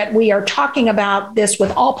sure that we are talking about this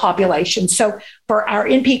with all populations. So for our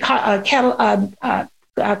NP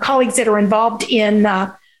colleagues that are involved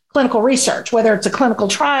in clinical research, whether it's a clinical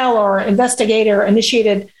trial or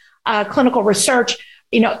investigator-initiated clinical research,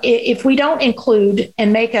 if we don't include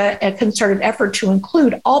and make a concerted effort to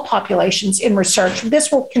include all populations in research,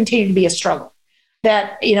 this will continue to be a struggle.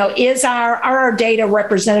 That, is our data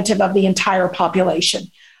representative of the entire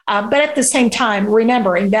population? But at the same time,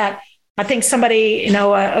 remembering that, I think somebody,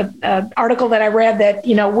 an article that I read that,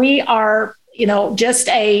 we are, just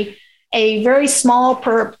a very small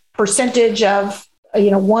percentage of,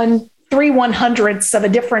 3/100ths of a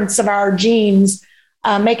difference of our genes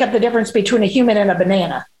make up the difference between a human and a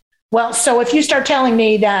banana. Well, so if you start telling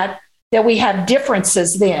me that we have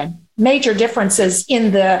differences, then major differences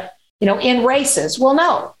in in races, well,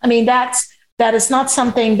 no, I mean, that is not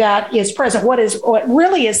something that is present. What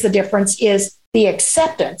really is the difference is the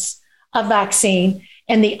acceptance of vaccine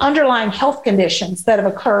and the underlying health conditions that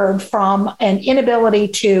have occurred from an inability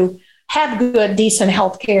to have good, decent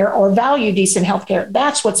health care or value decent health care.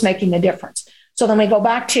 That's what's making the difference. So then we go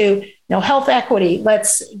back to health equity.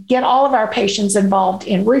 Let's get all of our patients involved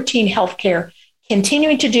in routine health care,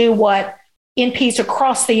 continuing to do what NPs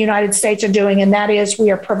across the United States are doing, and that is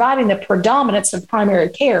we are providing the predominance of primary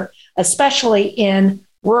care, especially in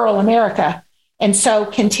rural America. And so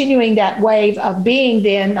continuing that wave of being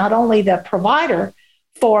then not only the provider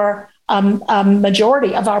for a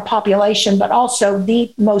majority of our population, but also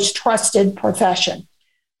the most trusted profession.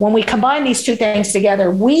 When we combine these two things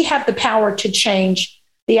together, we have the power to change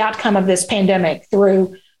the outcome of this pandemic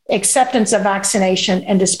through acceptance of vaccination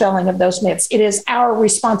and dispelling of those myths. It is our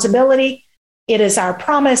responsibility. It is our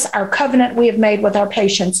promise, our covenant we have made with our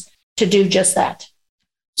patients to do just that.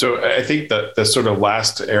 So I think that the sort of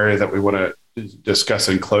last area that we want to discuss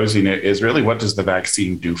in closing it is really, what does the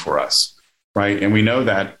vaccine do for us, right? And we know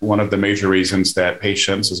that one of the major reasons that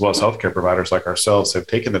patients, as well as healthcare providers like ourselves, have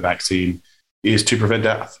taken the vaccine is to prevent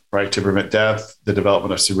death, right? To prevent death, the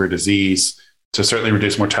development of severe disease, to certainly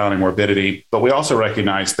reduce mortality and morbidity. But we also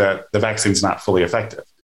recognize that the vaccine is not fully effective.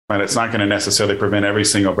 Right? It's not going to necessarily prevent every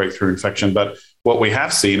single breakthrough infection, but what we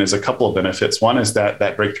have seen is a couple of benefits. One is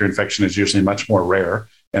that breakthrough infection is usually much more rare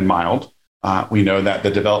and mild. We know that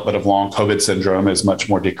the development of long COVID syndrome is much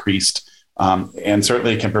more decreased, and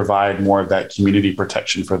certainly can provide more of that community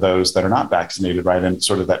protection for those that are not vaccinated, right? And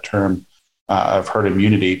sort of that term of herd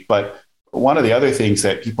immunity. But one of the other things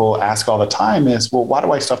that people ask all the time is, well, why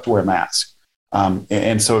do I still have to wear a mask?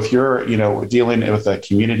 And so if you're, dealing with a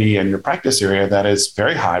community in your practice area that is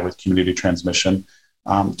very high with community transmission,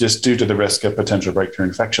 just due to the risk of potential breakthrough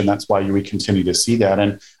infection, that's why we continue to see that.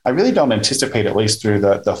 And I really don't anticipate, at least through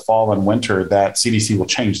the fall and winter, that CDC will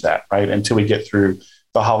change that, right? Until we get through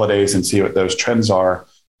the holidays and see what those trends are.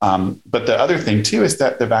 But the other thing too, is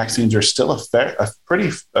that the vaccines are still pretty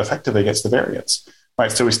effective against the variants,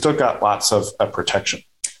 right? So we still got lots of protection.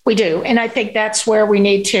 We do. And I think that's where we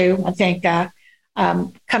need to,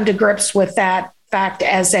 come to grips with that fact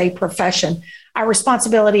as a profession. Our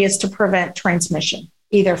responsibility is to prevent transmission,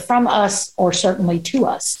 either from us or certainly to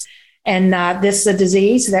us. And this is a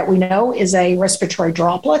disease that we know is a respiratory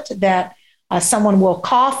droplet that someone will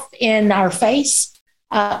cough in our face,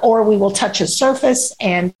 or we will touch a surface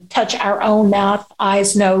and touch our own mouth,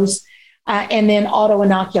 eyes, nose, and then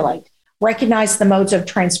auto-inoculate. Recognize the modes of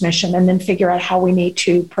transmission and then figure out how we need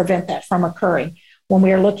to prevent that from occurring. When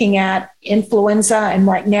we are looking at influenza, and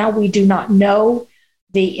right now we do not know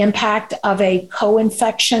the impact of a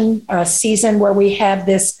co-infection season where we have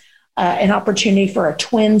this an opportunity for a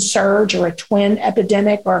twin surge or a twin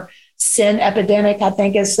epidemic, or SIN epidemic, I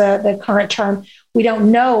think is the current term. We don't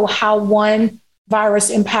know how one virus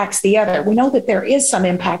impacts the other. We know that there is some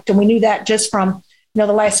impact, and we knew that just from the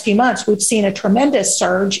last few months. We've seen a tremendous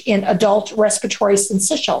surge in adult respiratory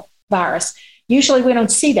syncytial virus. Usually we don't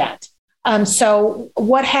see that. So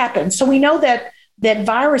what happens? So we know that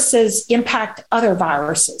viruses impact other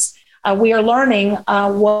viruses. We are learning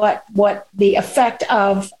what the effect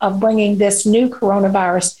of bringing this new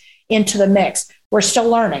coronavirus into the mix. We're still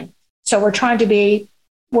learning. So we're trying to be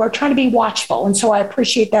watchful. And so I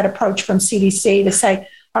appreciate that approach from CDC to say,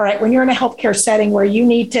 all right, when you're in a healthcare setting where you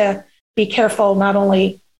need to be careful not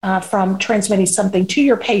only from transmitting something to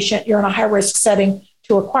your patient, you're in a high risk setting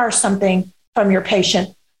to acquire something from your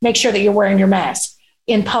patient, make sure that you're wearing your mask.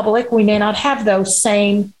 In public, we may not have those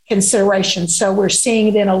same considerations. So we're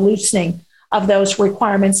seeing then a loosening of those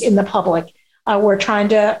requirements in the public. We're trying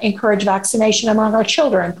to encourage vaccination among our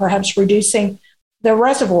children, perhaps reducing the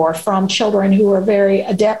reservoir from children who are very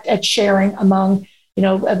adept at sharing among,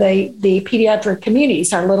 the pediatric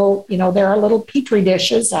communities. Our little, there are little petri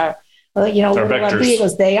dishes, little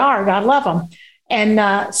vehicles. They are, God love them.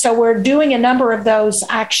 And so we're doing a number of those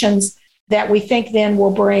actions that we think then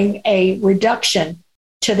will bring a reduction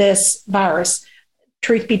to this virus.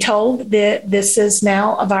 Truth be told, this is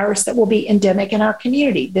now a virus that will be endemic in our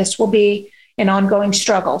community. This will be an ongoing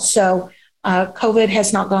struggle. So COVID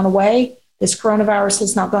has not gone away. This coronavirus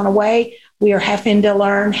has not gone away. We are having to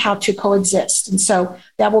learn how to coexist. And so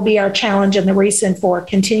that will be our challenge and the reason for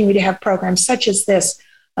continuing to have programs such as this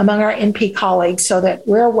among our NP colleagues so that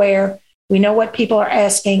we're aware, we know what people are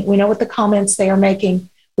asking, we know what the comments they are making,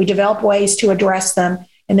 we develop ways to address them,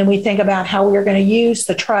 and then we think about how we are going to use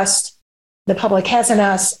the trust the public has in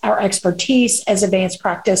us, our expertise as advanced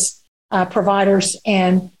practice providers,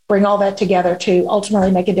 and bring all that together to ultimately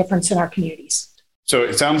make a difference in our communities. So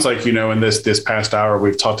it sounds like, in this past hour,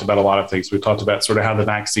 we've talked about a lot of things. We've talked about sort of how the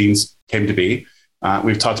vaccines came to be.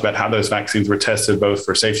 We've talked about how those vaccines were tested both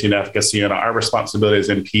for safety and efficacy, and our responsibility as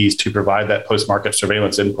NPs to provide that post-market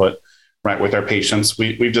surveillance input, right, with our patients.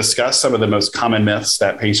 We've discussed some of the most common myths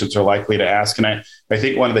that patients are likely to ask. And I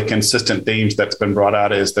think one of the consistent themes that's been brought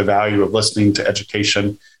out is the value of listening to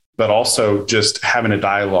education, but also just having a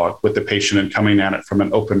dialogue with the patient and coming at it from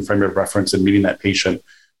an open frame of reference and meeting that patient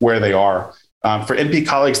where they are. For NP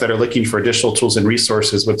colleagues that are looking for additional tools and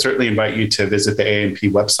resources, would certainly invite you to visit the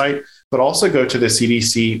AANP website, but also go to the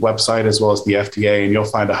CDC website as well as the FDA, and you'll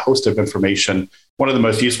find a host of information. One of the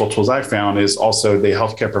most useful tools I found is also the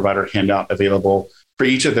healthcare provider handout available for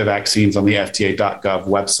each of the vaccines on the FDA.gov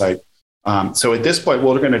website. So at this point,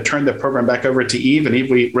 we're going to turn the program back over to Eve. And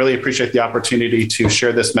Eve, we really appreciate the opportunity to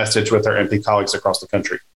share this message with our NP colleagues across the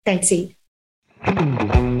country. Thanks, Eve.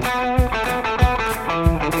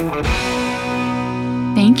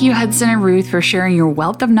 Thank you, Hudson and Ruth, for sharing your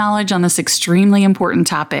wealth of knowledge on this extremely important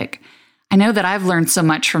topic. I know that I've learned so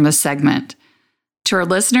much from this segment. To our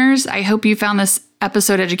listeners, I hope you found this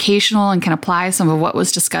episode educational and can apply some of what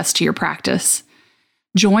was discussed to your practice.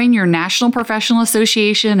 Join your National Professional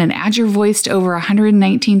Association and add your voice to over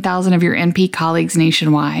 119,000 of your NP colleagues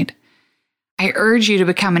nationwide. I urge you to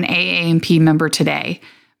become an AANP member today.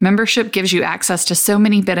 Membership gives you access to so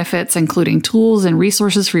many benefits, including tools and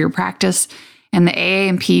resources for your practice, and the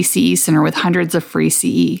AANP CE Center with hundreds of free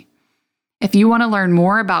CE. If you want to learn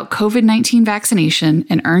more about COVID-19 vaccination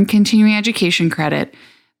and earn continuing education credit,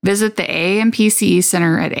 visit the AANP CE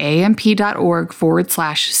Center at aanp.org/CE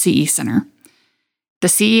Center. The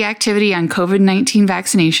CE activity on COVID-19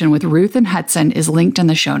 vaccination with Ruth and Hudson is linked in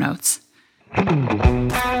the show notes.